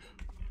sleep.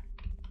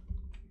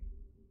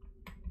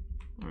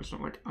 Oh, it's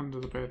not like under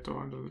the bed or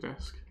under the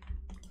desk.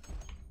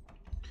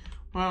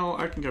 Well,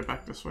 I can go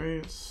back this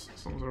way, as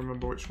long as I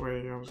remember which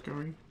way I was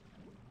going.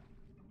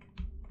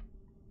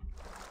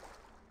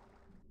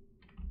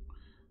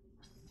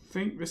 I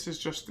think this is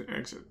just the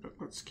exit, but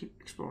let's keep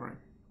exploring.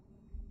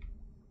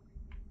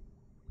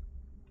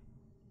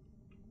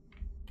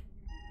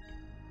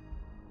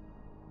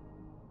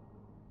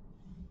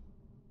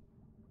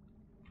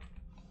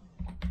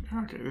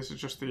 Okay, this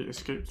is just the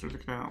escape through the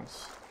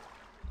canals.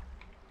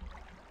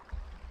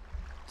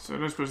 So I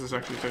don't suppose this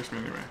actually takes me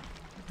anywhere.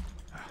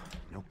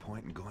 No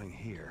point in going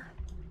here.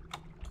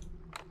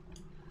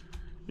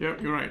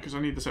 Yep, you're right, because I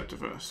need the scepter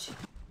first.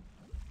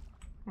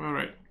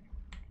 Alright.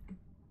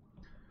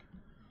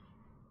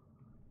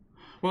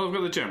 Well, I've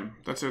got the gem.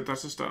 That's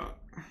a start.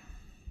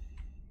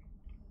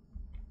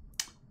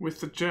 With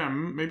the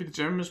gem, maybe the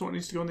gem is what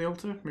needs to go on the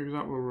altar? Maybe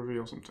that will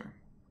reveal something.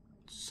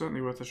 It's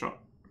certainly worth a shot.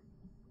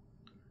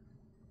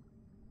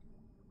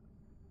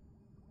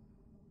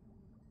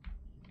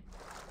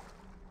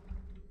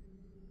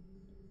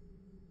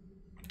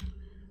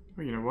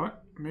 Well, you know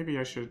what? Maybe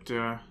I should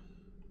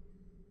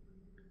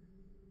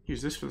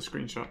use this for the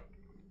screenshot.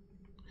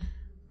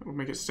 That will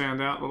make it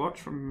stand out a lot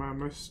from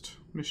most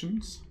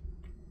missions.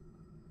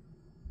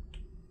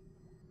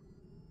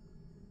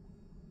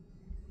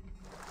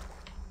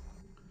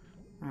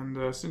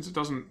 And since it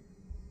doesn't,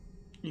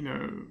 you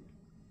know,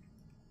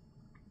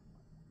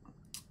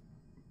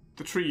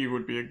 the tree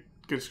would be a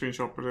good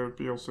screenshot, but it would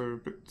be also a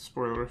bit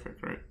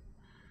spoilerific, right?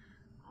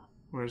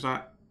 Whereas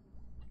that,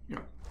 yeah,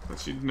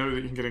 lets you know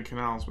that you can get in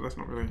canals, but that's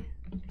not really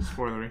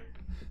spoilery.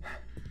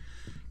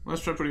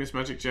 Let's try putting this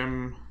magic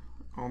gem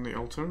on the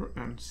altar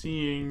and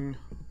seeing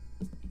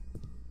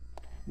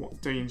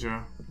what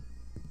danger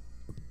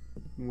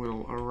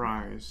will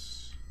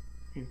arise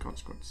in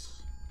consequence.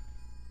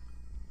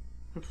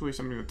 Hopefully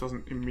something that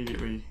doesn't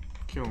immediately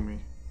kill me.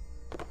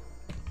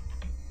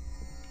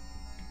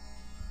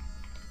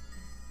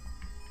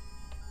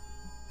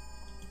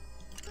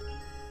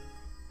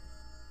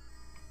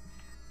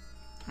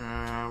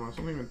 Well,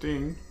 something with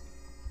ding.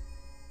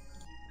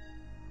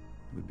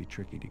 It would be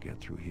tricky to get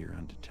through here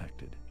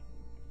undetected.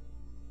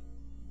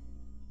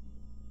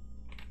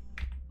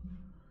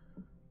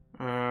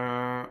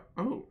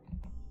 Oh.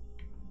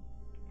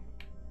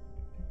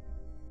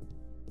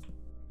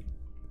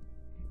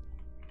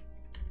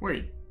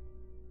 Wait.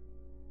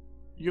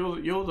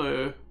 You're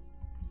the...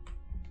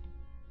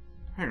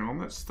 Hang on,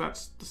 that's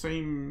the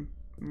same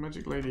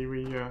magic lady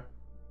we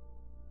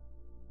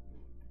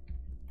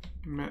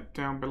met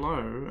down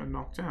below and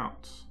knocked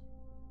out.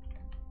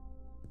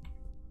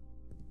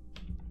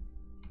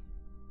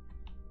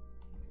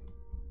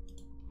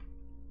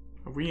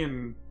 Are we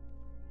in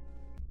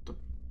the...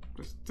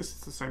 This is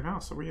the same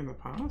house. Are we in the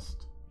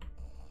past?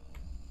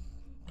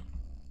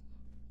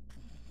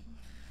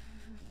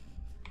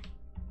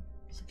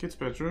 It's the kid's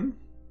bedroom.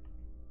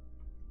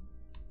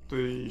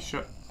 The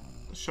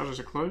shutters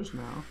are closed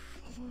now.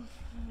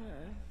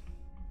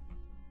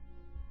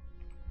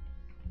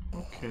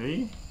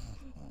 Okay.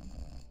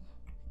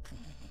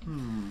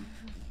 And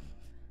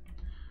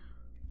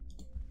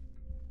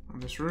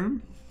this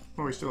room?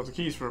 Oh, we still have the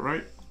keys for it,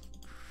 right?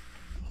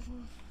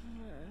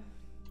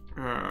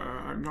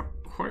 I'm not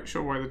quite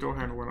sure why the door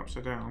handle went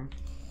upside down.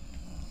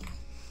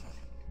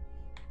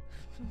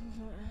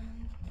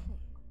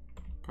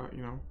 But,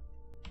 you know.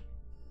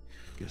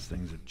 Guess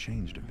things have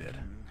changed a bit.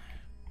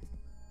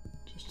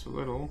 Just a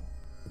little.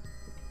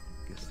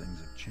 Guess things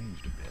have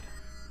changed a bit.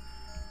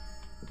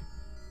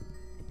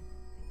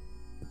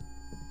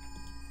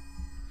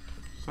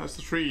 So that's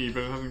the tree,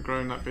 but it hasn't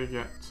grown that big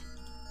yet.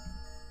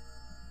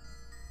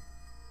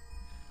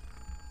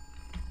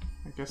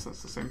 I guess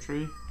that's the same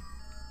tree.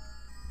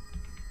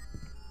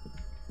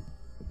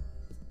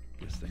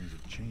 Guess things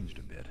have changed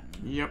a bit.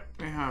 Yep,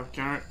 they have,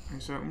 Garrett. They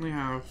certainly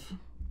have.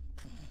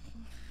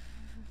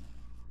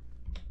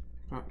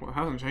 But what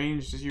hasn't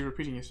changed is you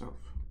repeating yourself.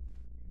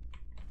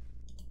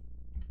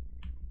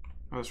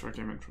 Oh, that's where I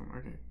came in from.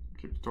 Okay.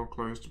 Keep the door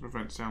closed to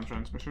prevent sound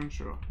transmission.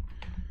 Sure.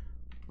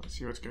 Let's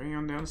see what's going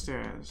on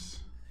downstairs.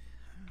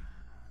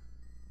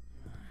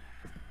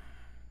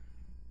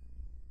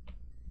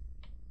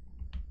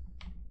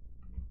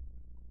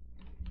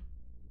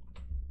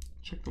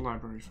 Check the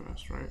library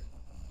first, right?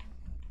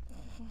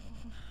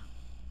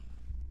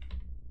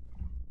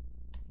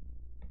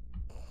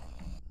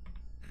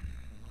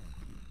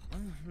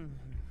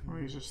 Oh,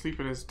 he's asleep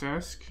at his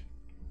desk.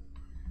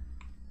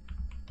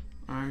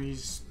 And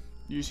he's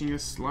using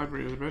this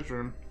library as a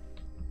bedroom.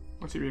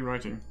 What's he been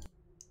writing?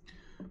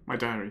 My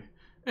diary.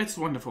 It's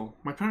wonderful.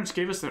 My parents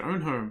gave us their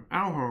own home,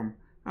 our home,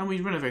 and we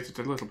renovated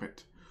a little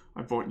bit.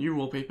 I bought new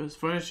wallpapers,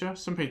 furniture,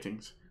 some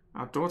paintings.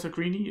 Our daughter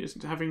Greenie is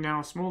having now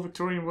a small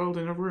Victorian world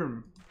in her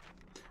room.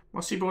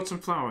 Mossy bought some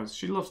flowers.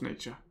 She loves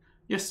nature.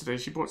 Yesterday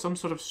she bought some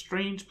sort of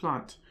strange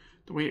plant.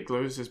 The way it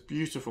glows is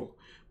beautiful.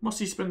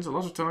 Mossy spends a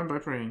lot of time by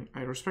praying.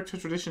 I respect her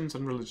traditions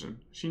and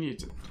religion. She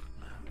needs it.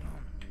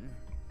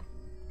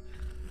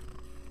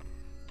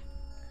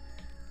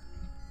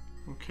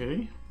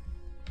 Okay.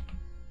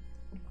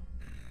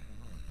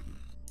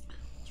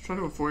 Let's try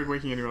to avoid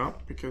waking anyone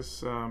up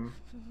because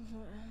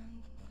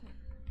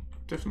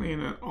definitely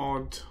in an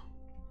odd...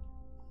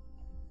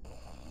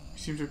 We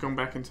seem to have gone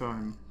back in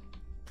time.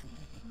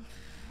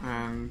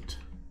 And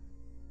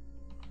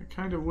I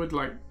kind of would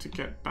like to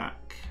get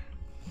back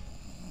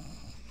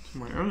to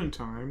my own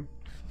time,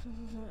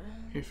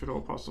 if at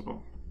all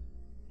possible.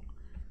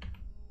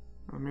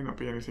 There may not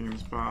be anything in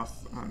this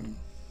bath, and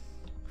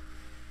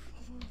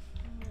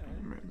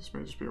this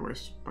may just be a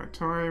waste of my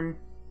time,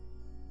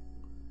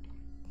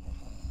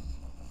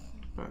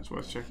 but it's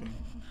worth checking.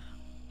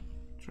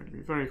 Trying to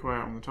be very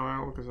quiet on the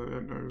tile because I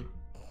don't know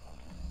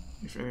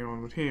if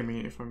anyone would hear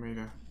me if I made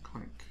a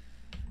clank.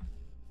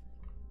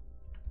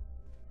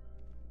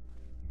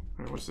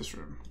 Right, what's this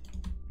room?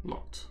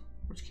 Locked.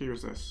 Which key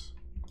was this?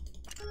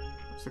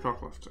 It's the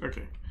cock loft.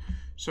 Okay.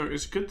 So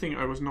it's a good thing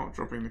I was not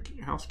dropping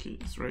the house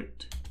keys,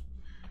 right?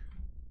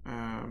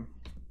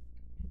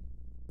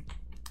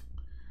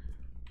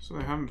 So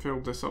they haven't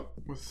filled this up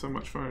with so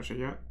much furniture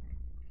yet.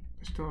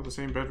 They still have the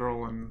same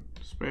bedroll and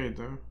spade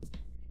though.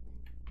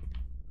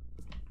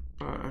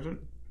 But I don't...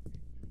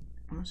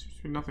 There seems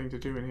to be nothing to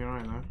do in here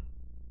either.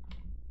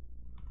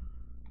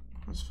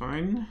 That's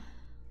fine.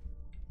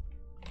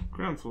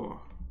 Ground floor.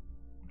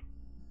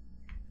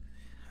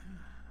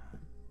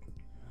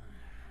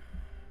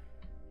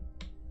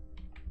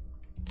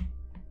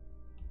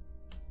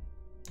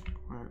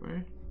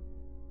 Quietly.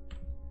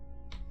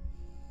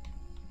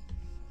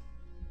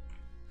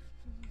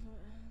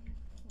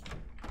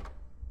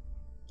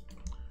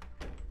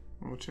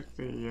 We'll check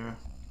the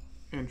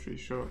entry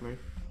shortly.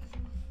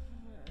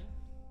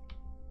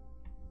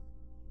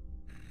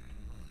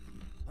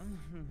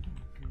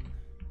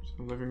 It's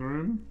the living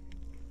room.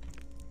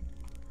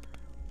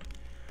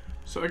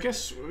 So I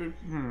guess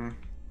I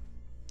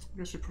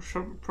guess we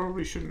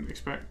probably shouldn't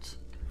expect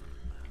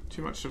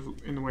too much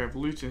in the way of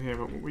loot in here,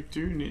 but what we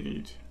do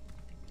need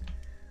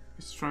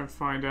is to try and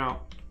find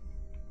out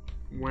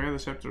where the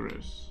scepter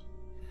is,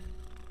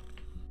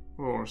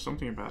 or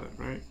something about it,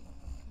 right?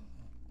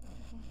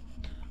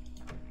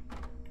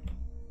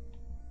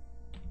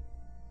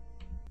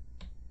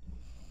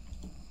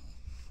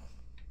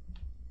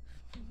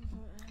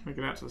 Can I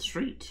get out to the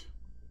street?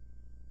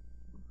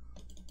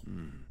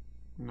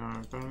 No,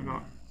 apparently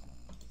not.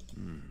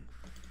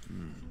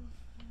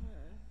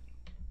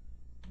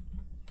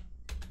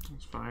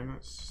 That's fine.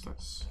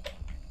 That's.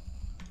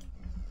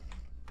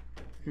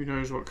 Who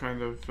knows what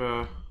kind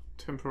of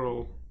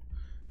temporal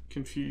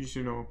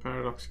confusion or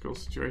paradoxical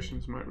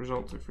situations might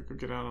result if we could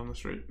get out on the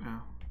street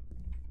now.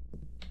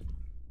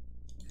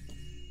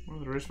 Well,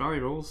 there is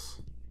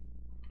valuables.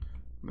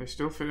 They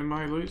still fit in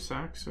my loot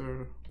sack,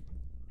 so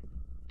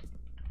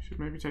Should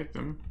maybe take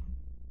them.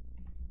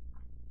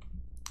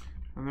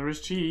 And there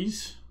is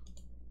cheese.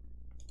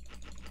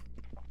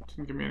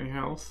 Didn't give me any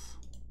health.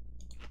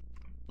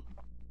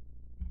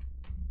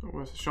 But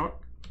worth a shot.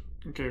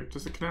 Okay,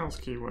 does the canals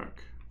key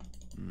work?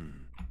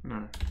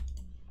 No.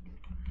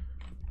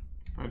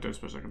 I don't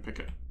suppose I can pick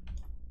it.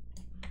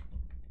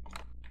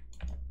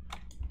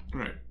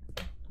 Right.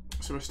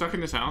 So we're stuck in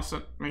this house.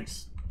 That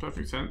makes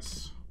perfect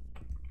sense.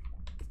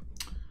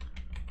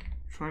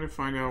 Trying to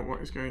find out what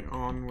is going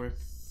on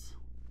with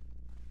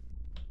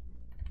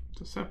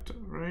the scepter,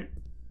 right?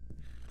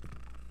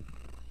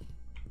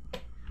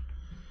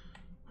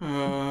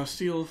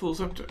 Steal full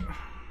scepter.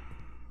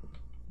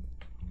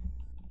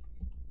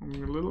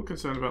 I'm a little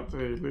concerned about the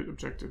loot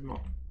objective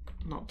not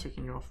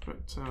ticking off, but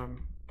it's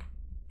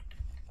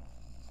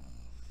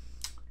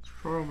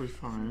probably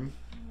fine.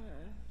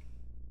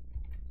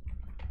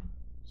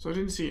 So I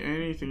didn't see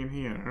anything in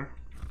here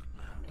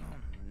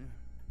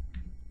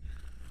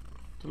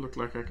to look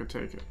like I could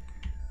take it.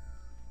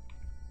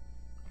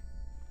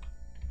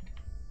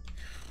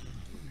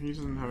 He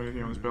doesn't have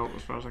anything on his belt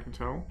as far as I can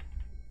tell.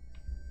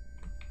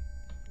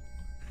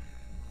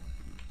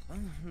 I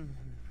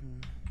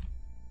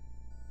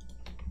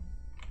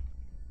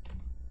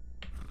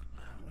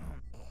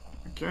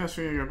guess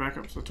we're gonna go back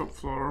up to the top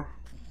floor.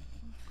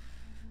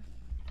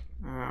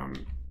 I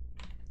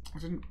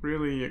didn't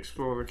really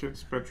explore the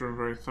kids' bedroom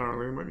very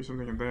thoroughly. There might be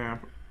something in there,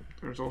 but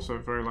there's also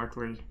very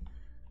likely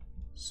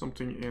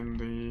something in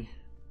the...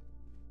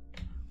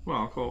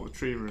 well, I'll call it the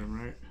tree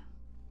room, right?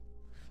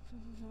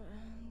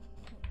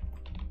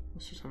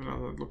 Let's just have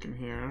another look in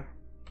here.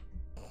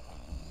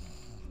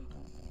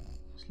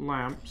 There's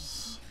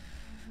lamps.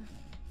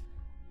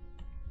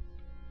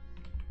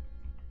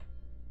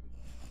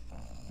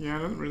 Yeah,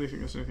 I don't really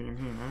think there's anything in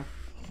here.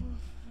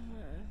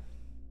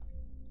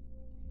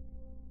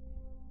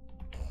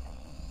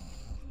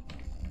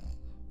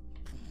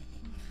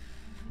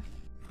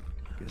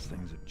 Guess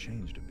things have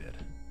changed a bit.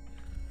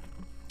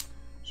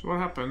 So what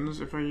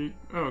happens if I...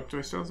 oh, do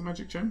I still have the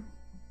magic gem?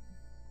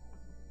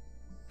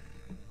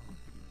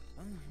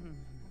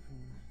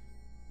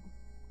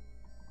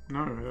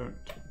 No, I don't.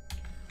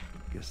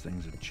 Guess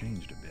things have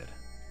changed a bit.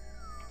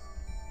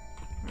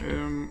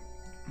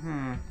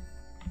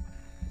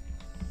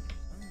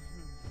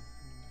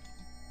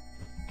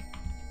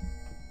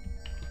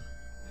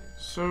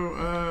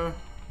 So,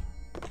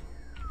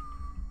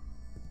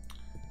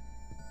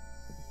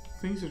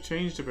 things have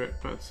changed a bit,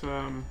 but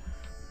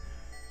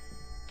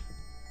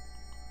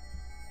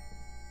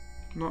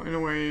not in a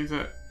way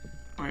that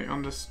I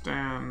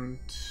understand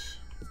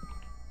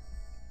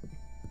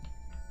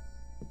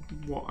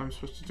what I'm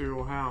supposed to do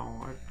or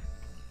how.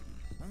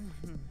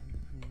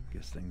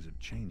 Guess things have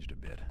changed a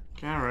bit.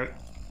 Garrett,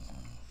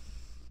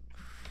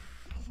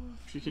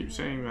 if you keep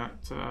saying that,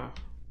 so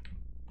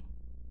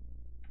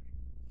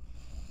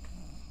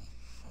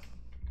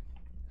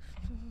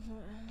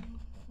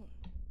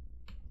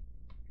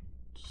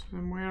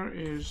then where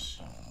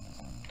is...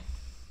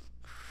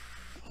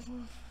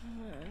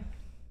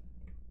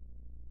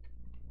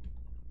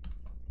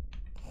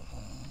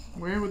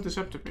 where would the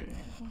scepter be?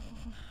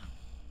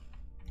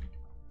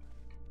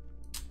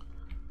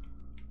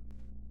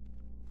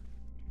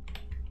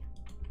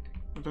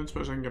 I don't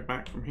suppose I can get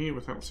back from here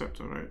without the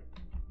scepter, right?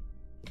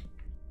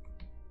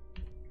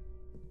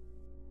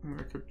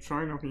 I could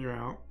try knocking you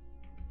out,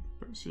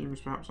 but it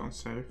seems perhaps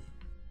unsafe.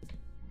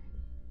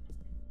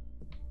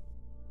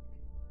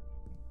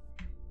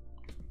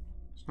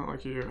 It's not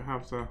like you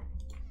have the...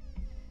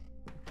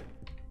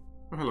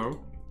 oh,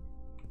 hello.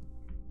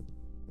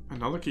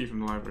 Another key from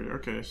the library.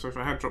 Okay, so if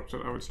I had dropped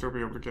it, I would still be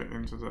able to get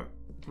into the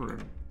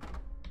room.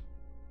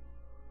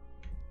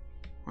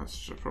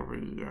 That's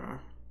probably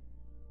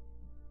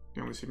the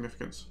only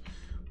significance.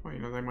 Well, you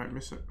know, they might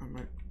miss it.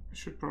 I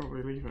should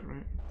probably leave it,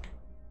 right?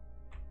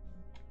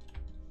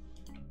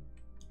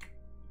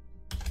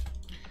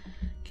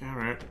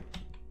 Garrett,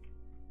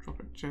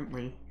 drop it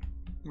gently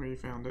where you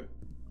found it.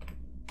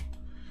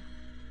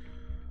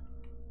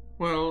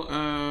 Well,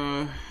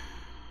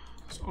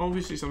 there's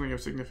obviously something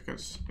of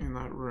significance in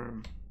that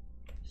room.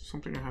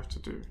 Something I have to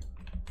do.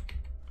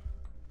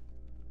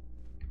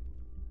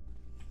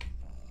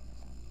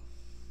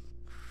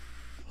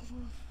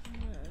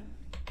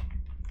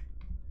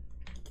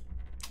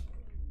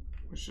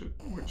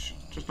 Which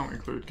does not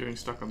include getting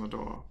stuck on the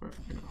door, but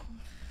you know.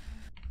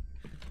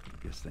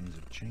 Guess things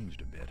have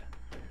changed a bit.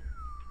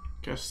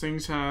 Guess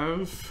things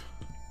have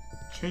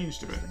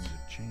changed a bit. Things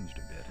have changed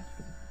a bit.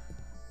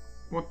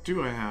 What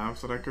do I have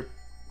that I could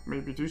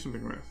maybe do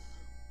something with?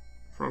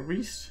 Frog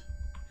beast?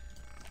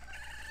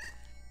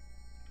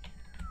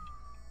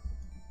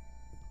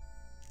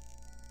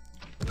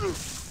 Who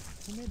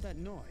made that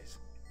noise?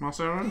 Moss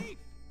arrow? Hey,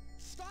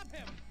 stop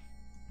him!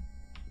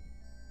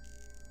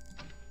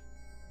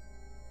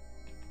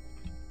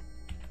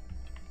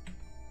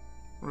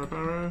 Rope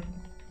arrow?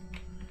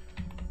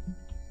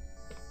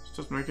 This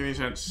doesn't make any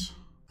sense.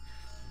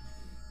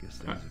 Guess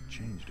things have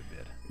changed a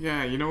bit.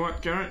 Yeah, you know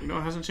what, Garrett? You know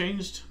what hasn't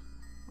changed?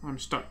 I'm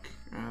stuck.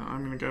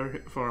 I'm gonna go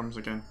hit the forums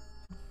again.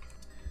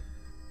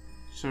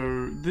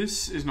 So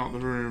this is not the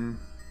room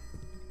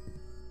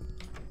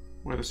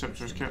where the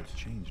scepter is kept.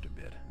 Changed a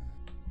bit.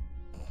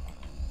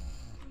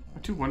 I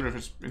do wonder if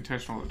it's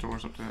intentional that the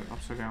door's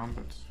upside down,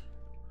 but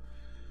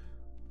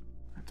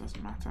it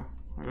doesn't matter.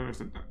 I don't know if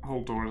the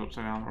whole door is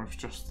upside down or if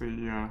just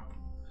the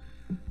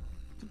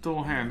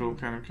door handle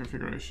kind of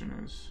configuration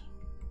is.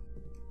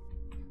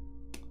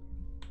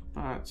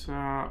 But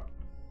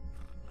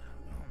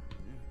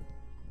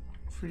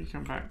if we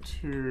come back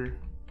to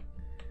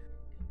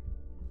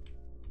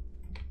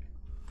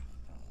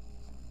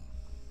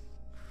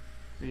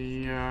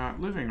the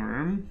living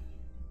room,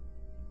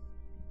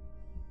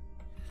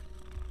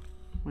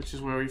 which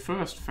is where we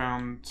first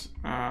found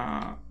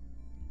the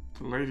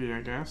lady,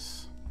 I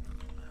guess.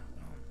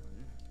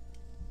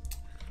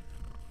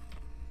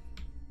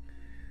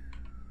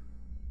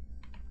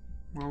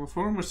 Well, the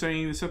forum was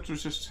saying the scepter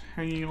is just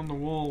hanging on the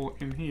wall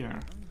in here.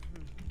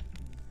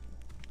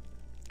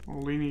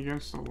 Or leaning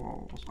against the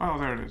wall. Oh,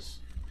 there it is.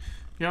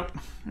 Yep,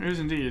 it is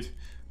indeed.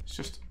 It's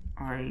just,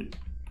 I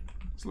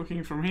was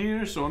looking from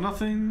here, saw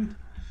nothing.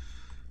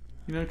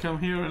 You know, come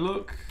here and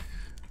look.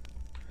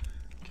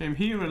 Came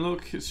here and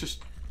look, it's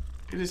just,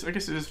 it is, I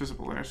guess it is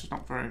visible there, it's just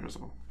not very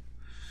visible.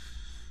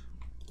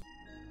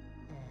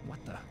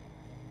 What the?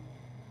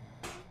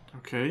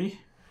 Okay.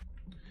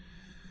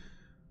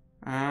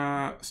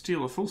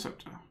 Steal a full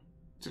scepter.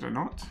 Did I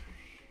not?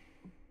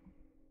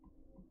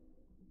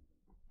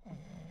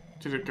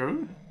 Did it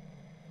go?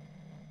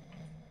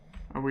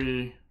 Are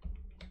we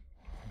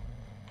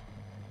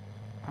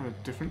at a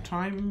different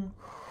time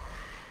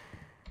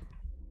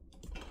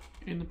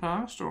in the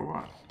past, or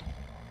what?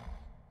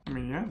 I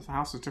mean, yeah, the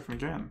house is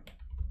different again.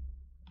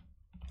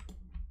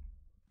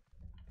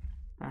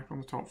 Back on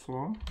the top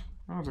floor.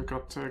 Oh, they've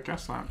got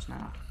gas lamps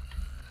now.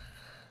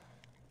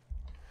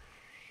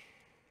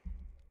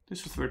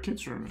 This was the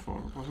kids' room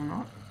before, wasn't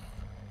it?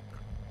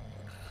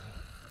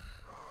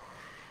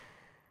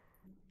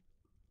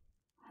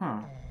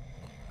 Huh.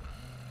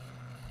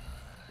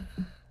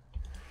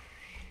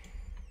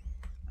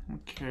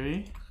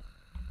 Okay.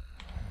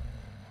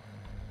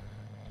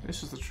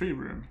 This is the tree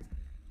room.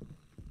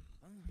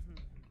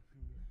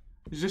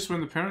 Is this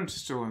when the parents are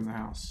still in the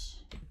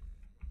house?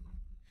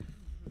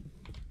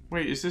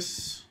 Wait, is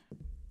this...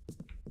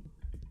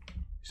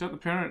 Is that the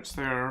parents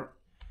there?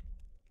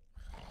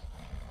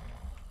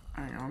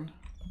 Hang on.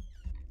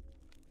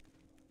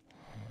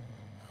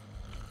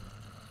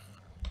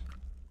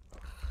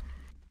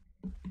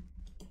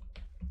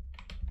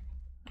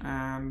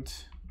 And...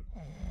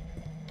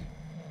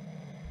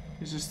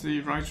 Is this the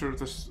writer of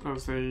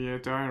the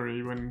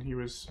diary when he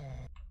was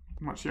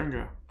much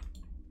younger?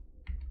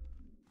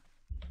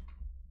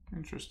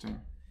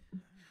 Interesting.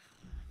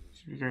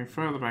 Should be going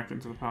further back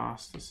into the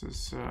past. This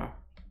is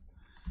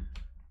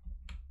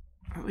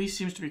at least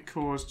seems to be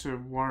cause to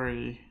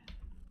worry,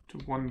 to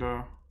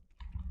wonder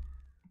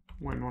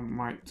when one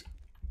might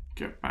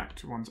get back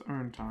to one's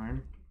own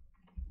time.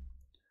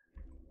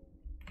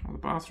 Well, the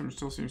bathroom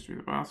still seems to be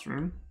the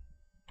bathroom.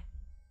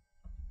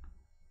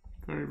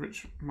 Very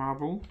rich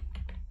marble.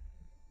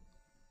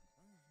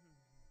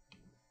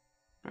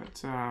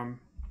 But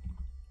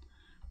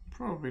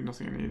probably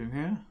nothing I need in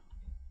here.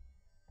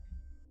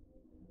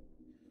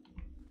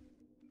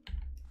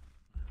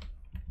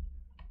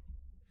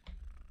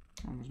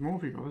 Oh, there's more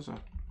people. There's a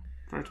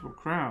veritable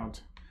crowd.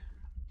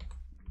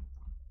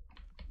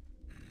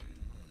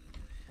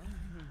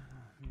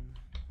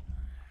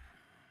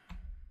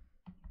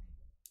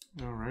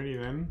 Alrighty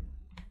then.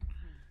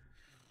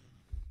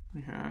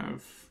 We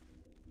have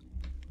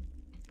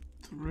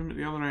the room at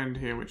the other end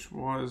here, which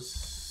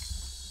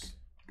was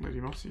Lady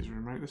Mossy's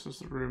room, right? This was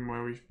the room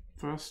where we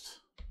first...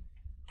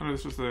 Oh no,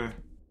 this was the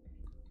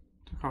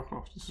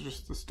cockloft. This is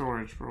just the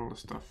storage for all this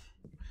stuff.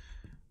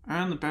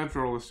 And the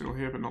bedroll is still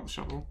here, but not the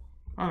shovel.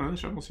 Oh no, the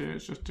shovel's here,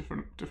 it's just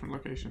different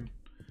location.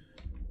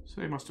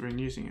 So they must have been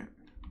using it.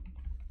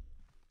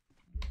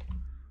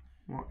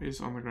 What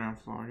is on the ground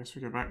floor? I guess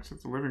we go back to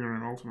the living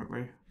room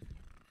ultimately.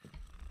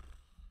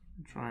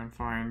 And try and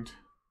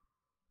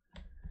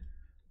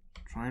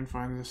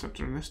find the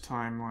scepter in this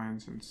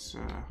timeline, since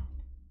the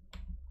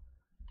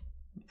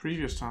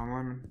previous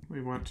timeline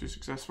we weren't too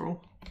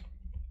successful.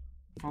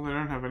 Well, they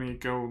don't have any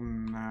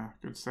golden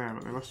goods there,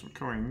 but they left some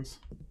coins.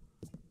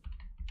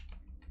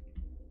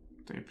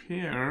 They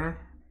appear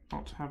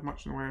not to have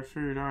much in the way of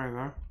food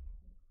either.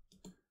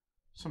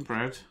 Some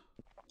bread.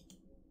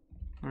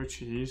 No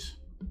cheese.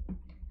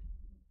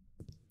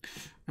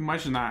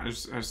 Imagine that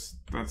as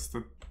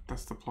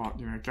that's the plot,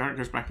 you know, Garrett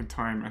goes back in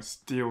time and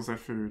steals their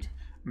food,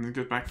 and then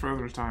goes back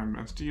further in time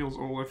and steals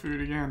all their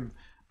food again,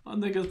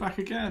 and then goes back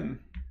again.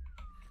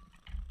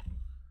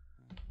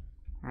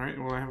 Alright,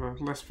 well I have a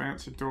less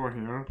fancy door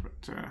here,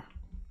 but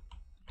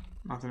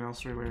nothing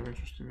else really of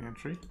interest in the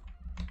entry.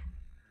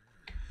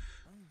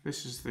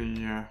 This is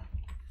the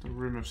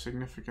room of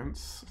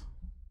significance.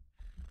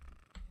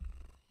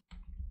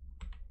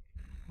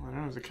 Well, I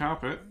don't have the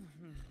carpet.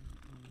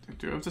 They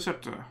do have the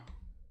scepter.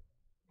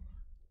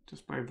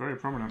 Displayed very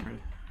prominently.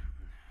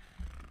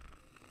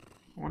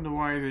 I wonder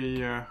why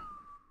the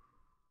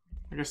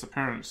I guess the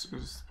parents,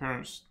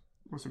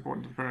 what's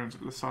important to the parents,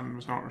 that the son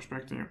was not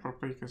respecting it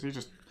properly because he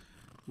just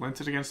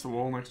leant it against the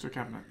wall next to a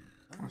cabinet.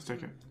 Let's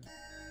take it.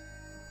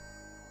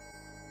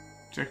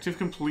 Objective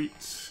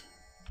complete.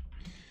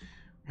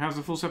 We have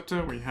the full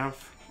scepter, we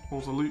have all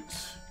the loot.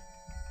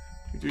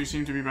 We do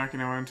seem to be back in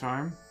our own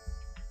time.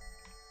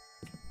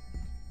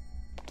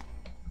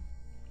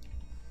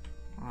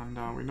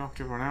 And we knocked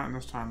everyone out in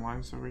this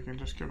timeline, so we can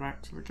just go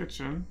back to the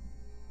kitchen.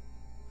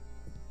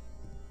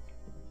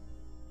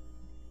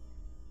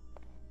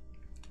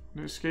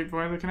 And escape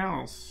via the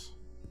canals.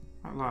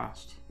 At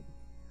last.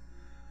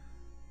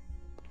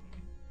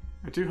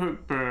 I do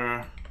hope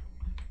there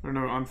are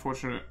no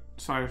unfortunate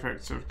side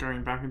effects of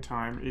going back in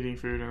time, eating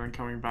food, and then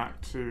coming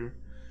back to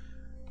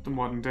the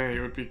modern day.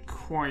 It would be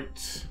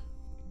quite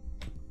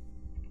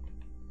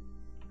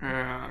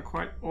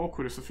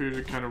awkward if the food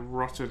had kind of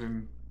rotted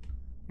in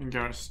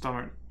Garrett's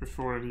stomach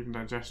before it even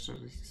digested.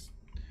 He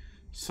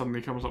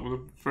suddenly comes up with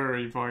a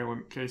very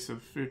violent case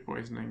of food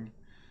poisoning.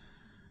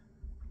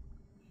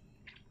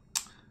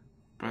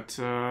 But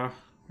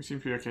we seem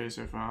to be okay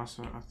so far,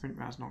 so I think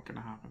that's not going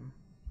to happen.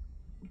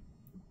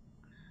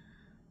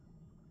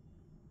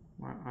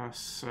 Let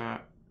us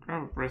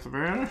grab a breath of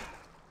air.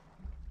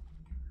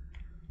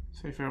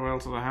 Say farewell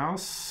to the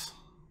house.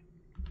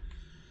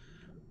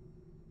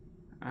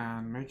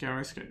 And make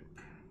our escape.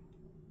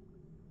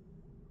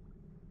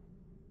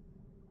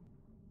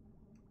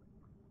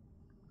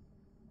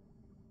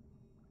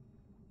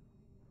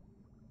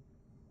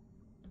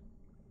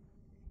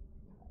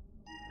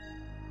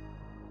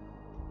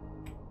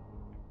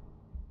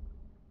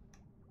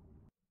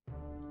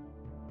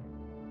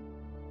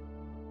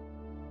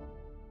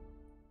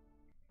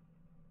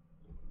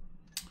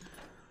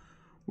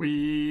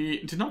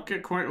 We did not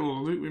get quite all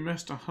the loot. We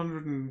missed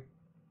 100 and...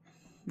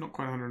 not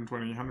quite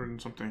 120, 100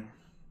 and something.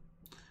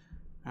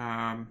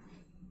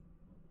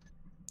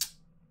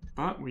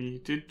 But we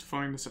did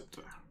find the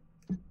scepter.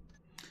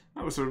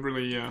 That was a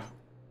really... well,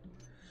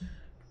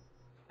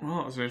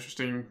 that was an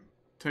interesting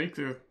take.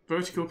 The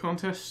vertical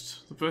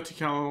contest. The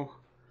vertical...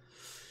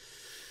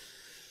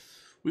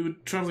 We were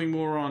travelling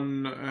more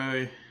on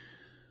a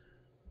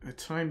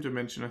time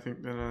dimension, I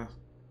think, than a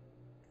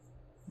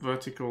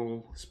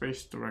vertical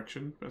space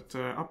direction, but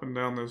up and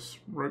down those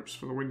ropes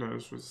for the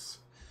windows was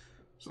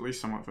at least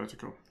somewhat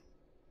vertical.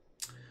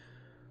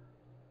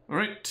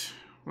 Alright,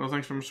 well,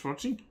 thanks very much for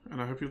watching,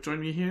 and I hope you'll join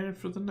me here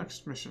for the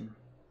next mission.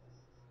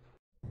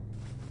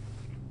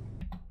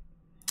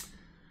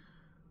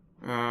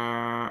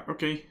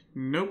 Okay,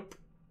 nope.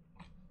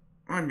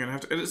 I'm gonna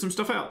have to edit some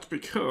stuff out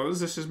because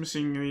this is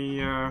missing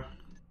the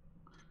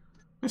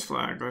this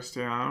flag list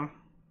here. I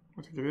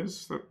think it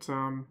is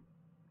that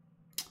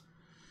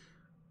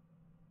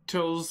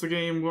tells the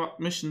game what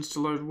missions to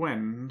load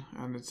when,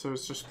 and so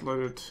it's just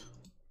loaded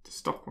the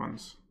stock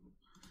ones.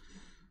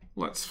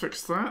 Let's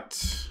fix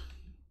that.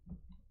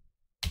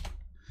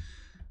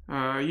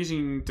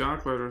 Using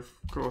Dark Loader, of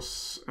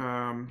course,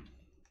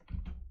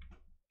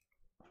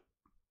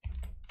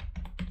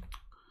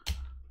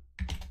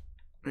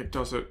 it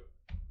does it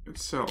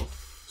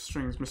itself.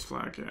 Strings miss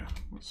flag, yeah.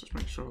 Let's just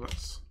make sure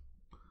that's...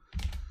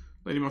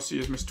 Lady Mossy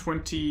is miss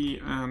 20,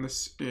 and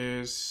this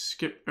is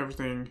skip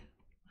everything.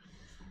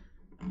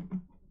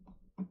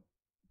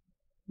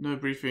 No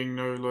briefing,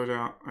 no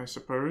loadout, I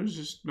suppose.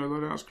 Is no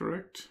loadout's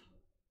correct?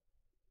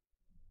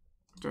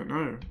 Don't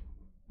know.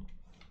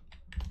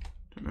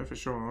 Don't know for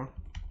sure.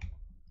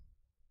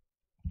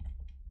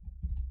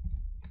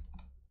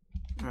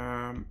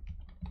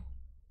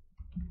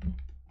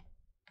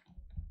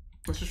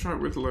 Let's just try it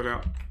with the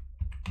loadout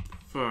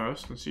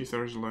first and see if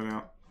there is a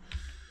loadout.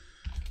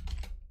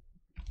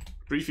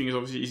 Briefing is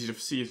obviously easy to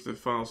see if the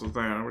files are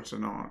there, which they're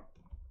not.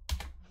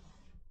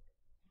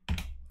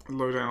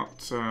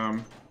 Loadout,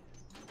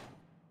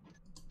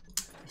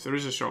 if there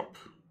is a shop.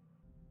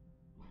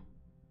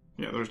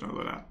 Yeah, there is no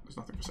loadout. There's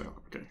nothing for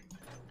sale. Okay.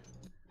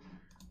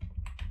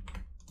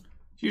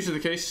 It's usually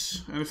the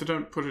case, and if they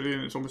don't put it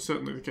in, it's almost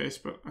certainly the case,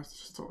 but I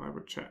just thought I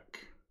would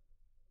check.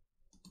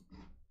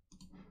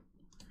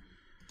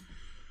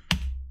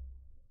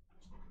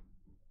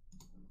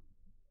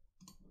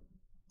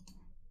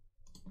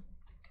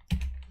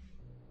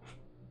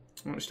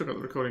 Well, we still got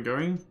the recording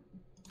going.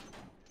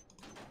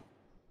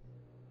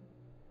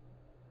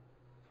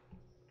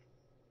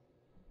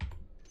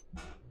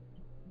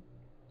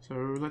 So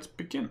let's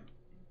begin.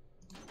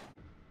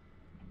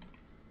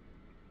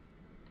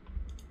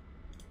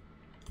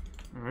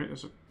 Alright,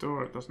 there's a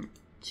door. It doesn't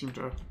seem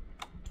to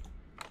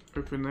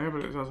open there,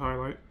 but it does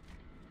highlight.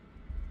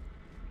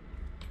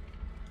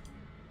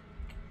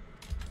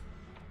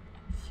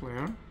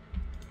 Flare.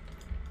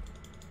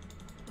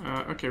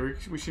 Okay,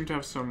 we seem to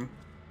have some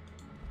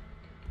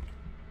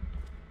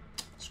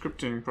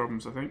scripting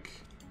problems, I think.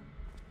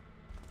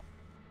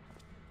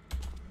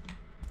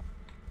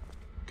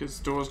 Because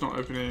the door's not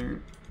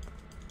opening.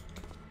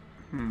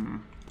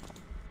 I'm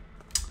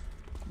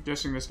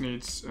guessing this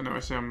needs an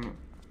OSM.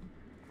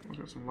 We've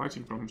got some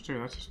lighting problems too.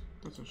 That's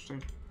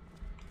interesting.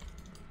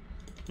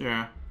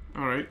 Yeah.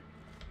 All right.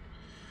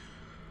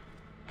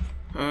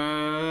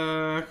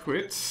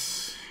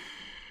 Quit.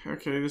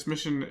 Okay, this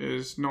mission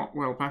is not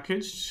well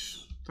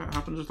packaged. That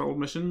happens with old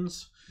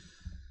missions.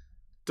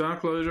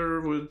 Dark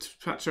Loader would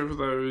patch over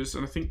those,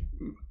 and I think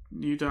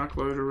New Dark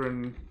Loader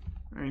and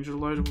Angel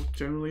Loader will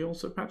generally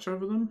also patch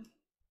over them.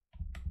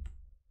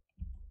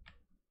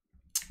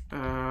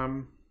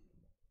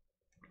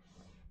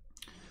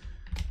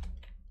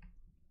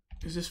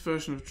 Is this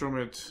version of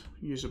Dromid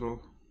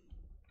usable?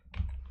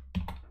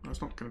 No,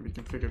 it's not going to be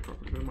configured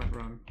properly, but it might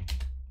run.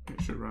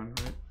 It should run,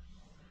 right?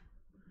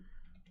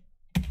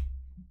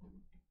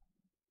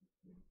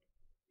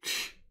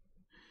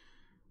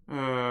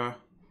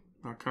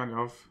 Well, kind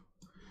of.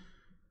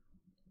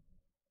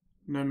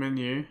 No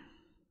menu.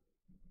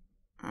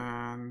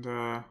 And,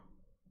 which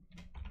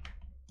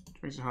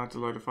makes it hard to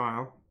load a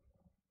file.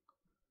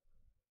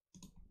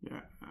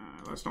 Yeah,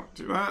 let's not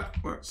do that.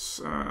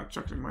 Let's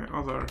chuck in my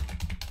other.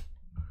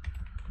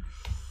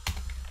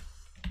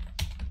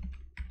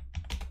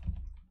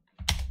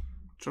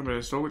 Dromid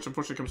install, which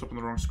unfortunately comes up on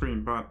the wrong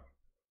screen, but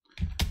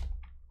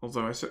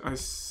although I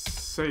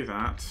say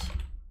that,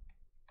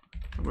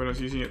 when I was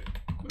using it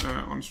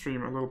on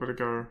stream a little bit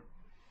ago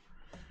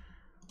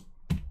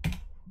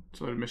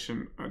to load a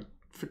mission, I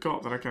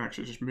forgot that I can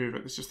actually just move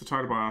it. It's just the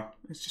title bar.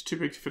 It's just too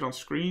big to fit on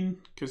screen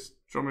because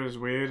Dromid is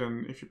weird,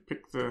 and if you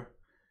pick the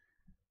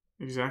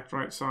exact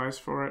right size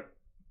for it,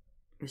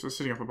 it's just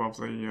sitting up above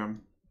the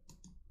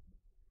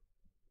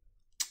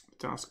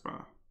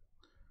taskbar.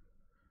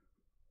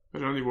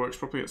 But it only works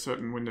properly at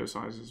certain window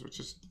sizes, which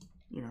is,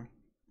 you know,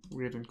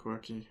 weird and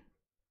quirky.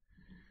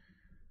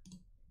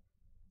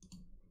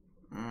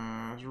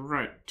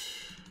 Right.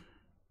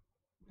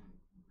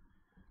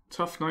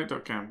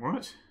 Toughnight.cam.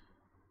 What?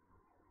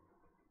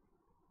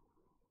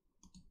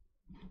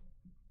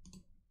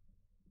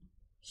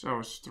 So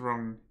it's the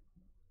wrong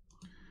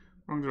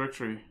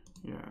directory.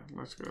 Yeah,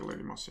 let's go to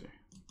Lady Mossy.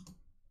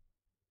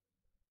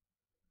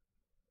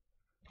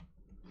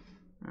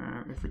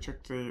 And if we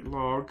check the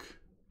log,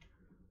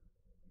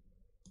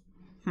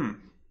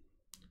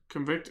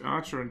 Convict,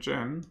 Archer, and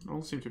Jen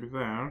all seem to be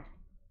there.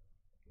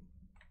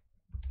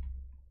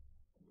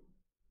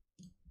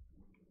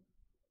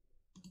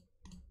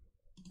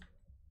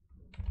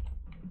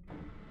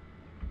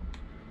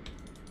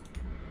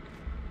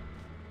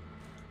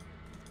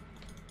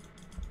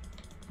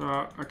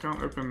 But I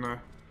can't open the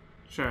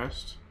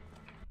chest.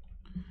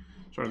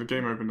 Sorry, the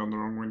game opened on the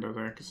wrong window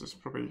there because it's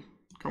probably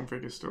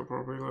config is still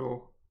probably a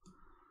little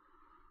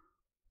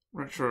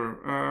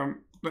retro.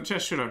 That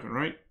chest should open,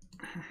 right?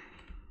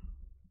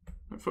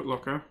 That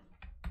footlocker.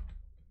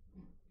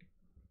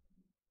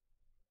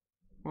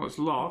 Well, it's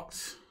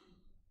locked.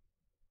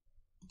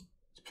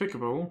 It's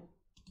pickable.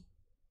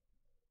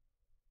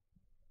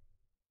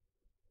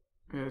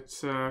 It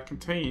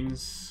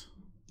contains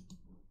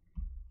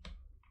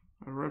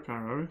a rope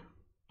arrow.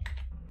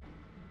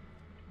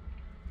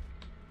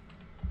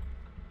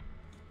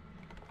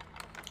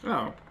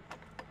 Oh,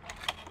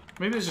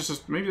 maybe there's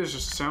just a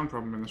sound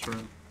problem in this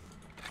room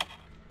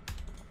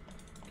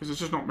because it's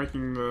just not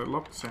making the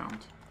lock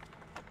sound.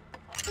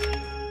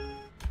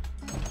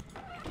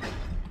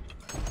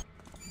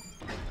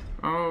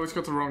 Oh, it's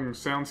got the wrong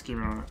sound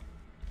schema on it.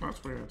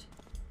 That's weird.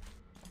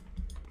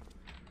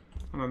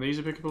 And then these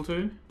are pickable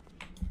too.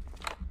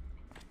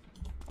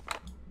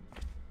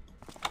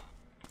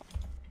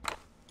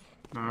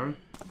 No.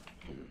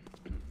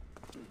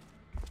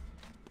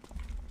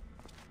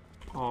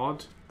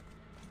 Odd.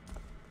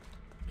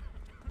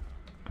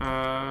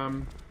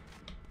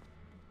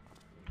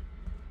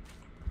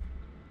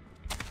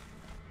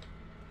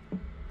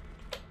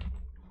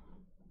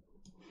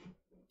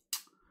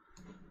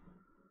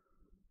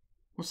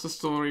 What's the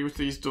story with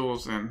these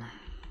doors then?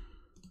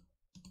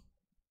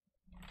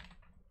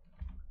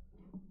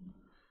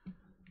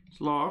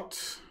 It's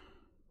locked.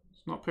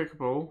 It's not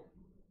pickable.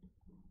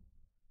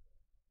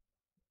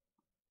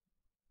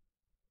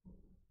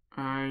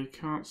 I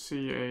can't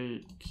see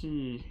a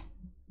key.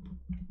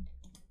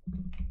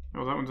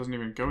 Oh, that one doesn't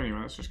even go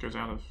anywhere. That just goes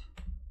out of.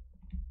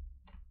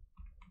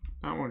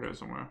 That one goes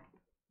somewhere.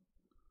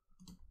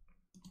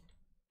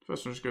 The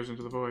first one just goes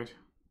into the void.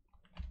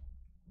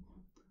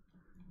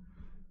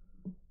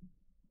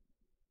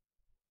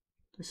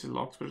 This is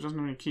locked, but it doesn't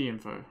have any key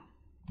info.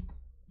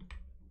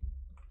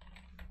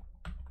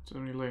 Does it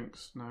have any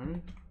links? No.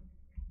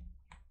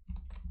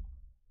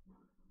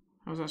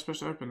 How's that supposed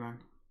to open then?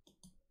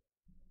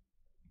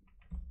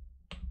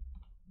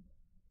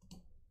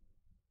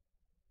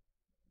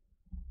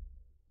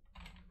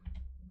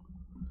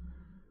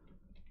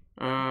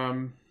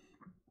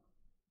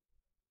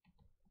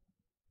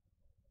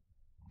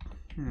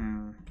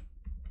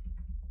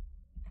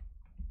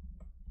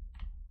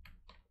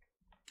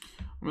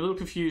 I'm a little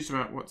confused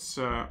about what's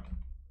oh,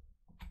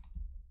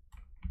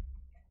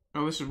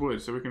 this is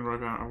wood, so we can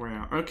rope out our way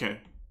out. Okay.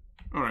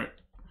 Alright.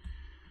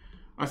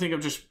 I think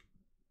I'm just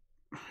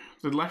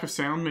the lack of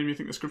sound made me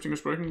think the scripting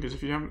was broken, because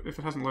if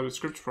it hasn't loaded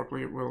scripts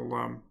properly, it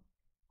will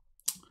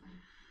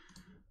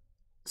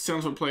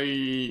sounds will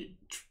play,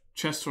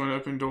 chests won't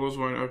open, doors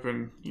won't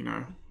open, you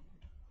know.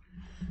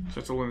 So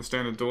it's all in the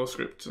standard door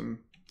script, and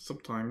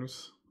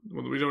sometimes...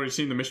 Well, we'd already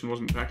seen the mission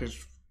wasn't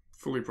packaged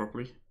fully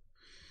properly.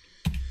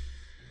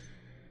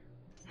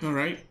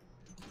 Alright.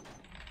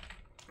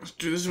 Let's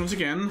do this once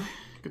again.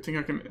 Good thing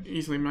I can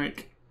easily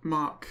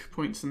mark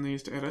points in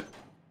these to edit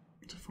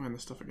to find the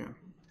stuff again.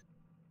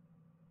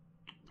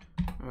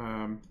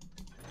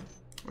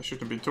 I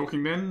shouldn't have been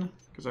talking then,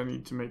 because I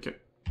need to make it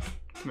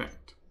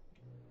connect.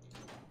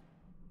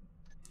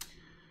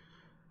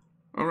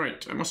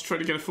 Alright, I must try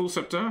to get a full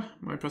scepter.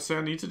 My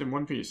passer needs it in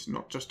one piece,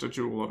 not just a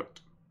jewel of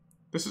it.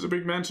 This is a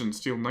big mansion,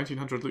 steal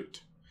 1900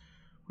 loot.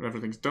 When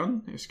everything's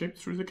done, escape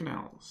through the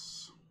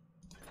canals.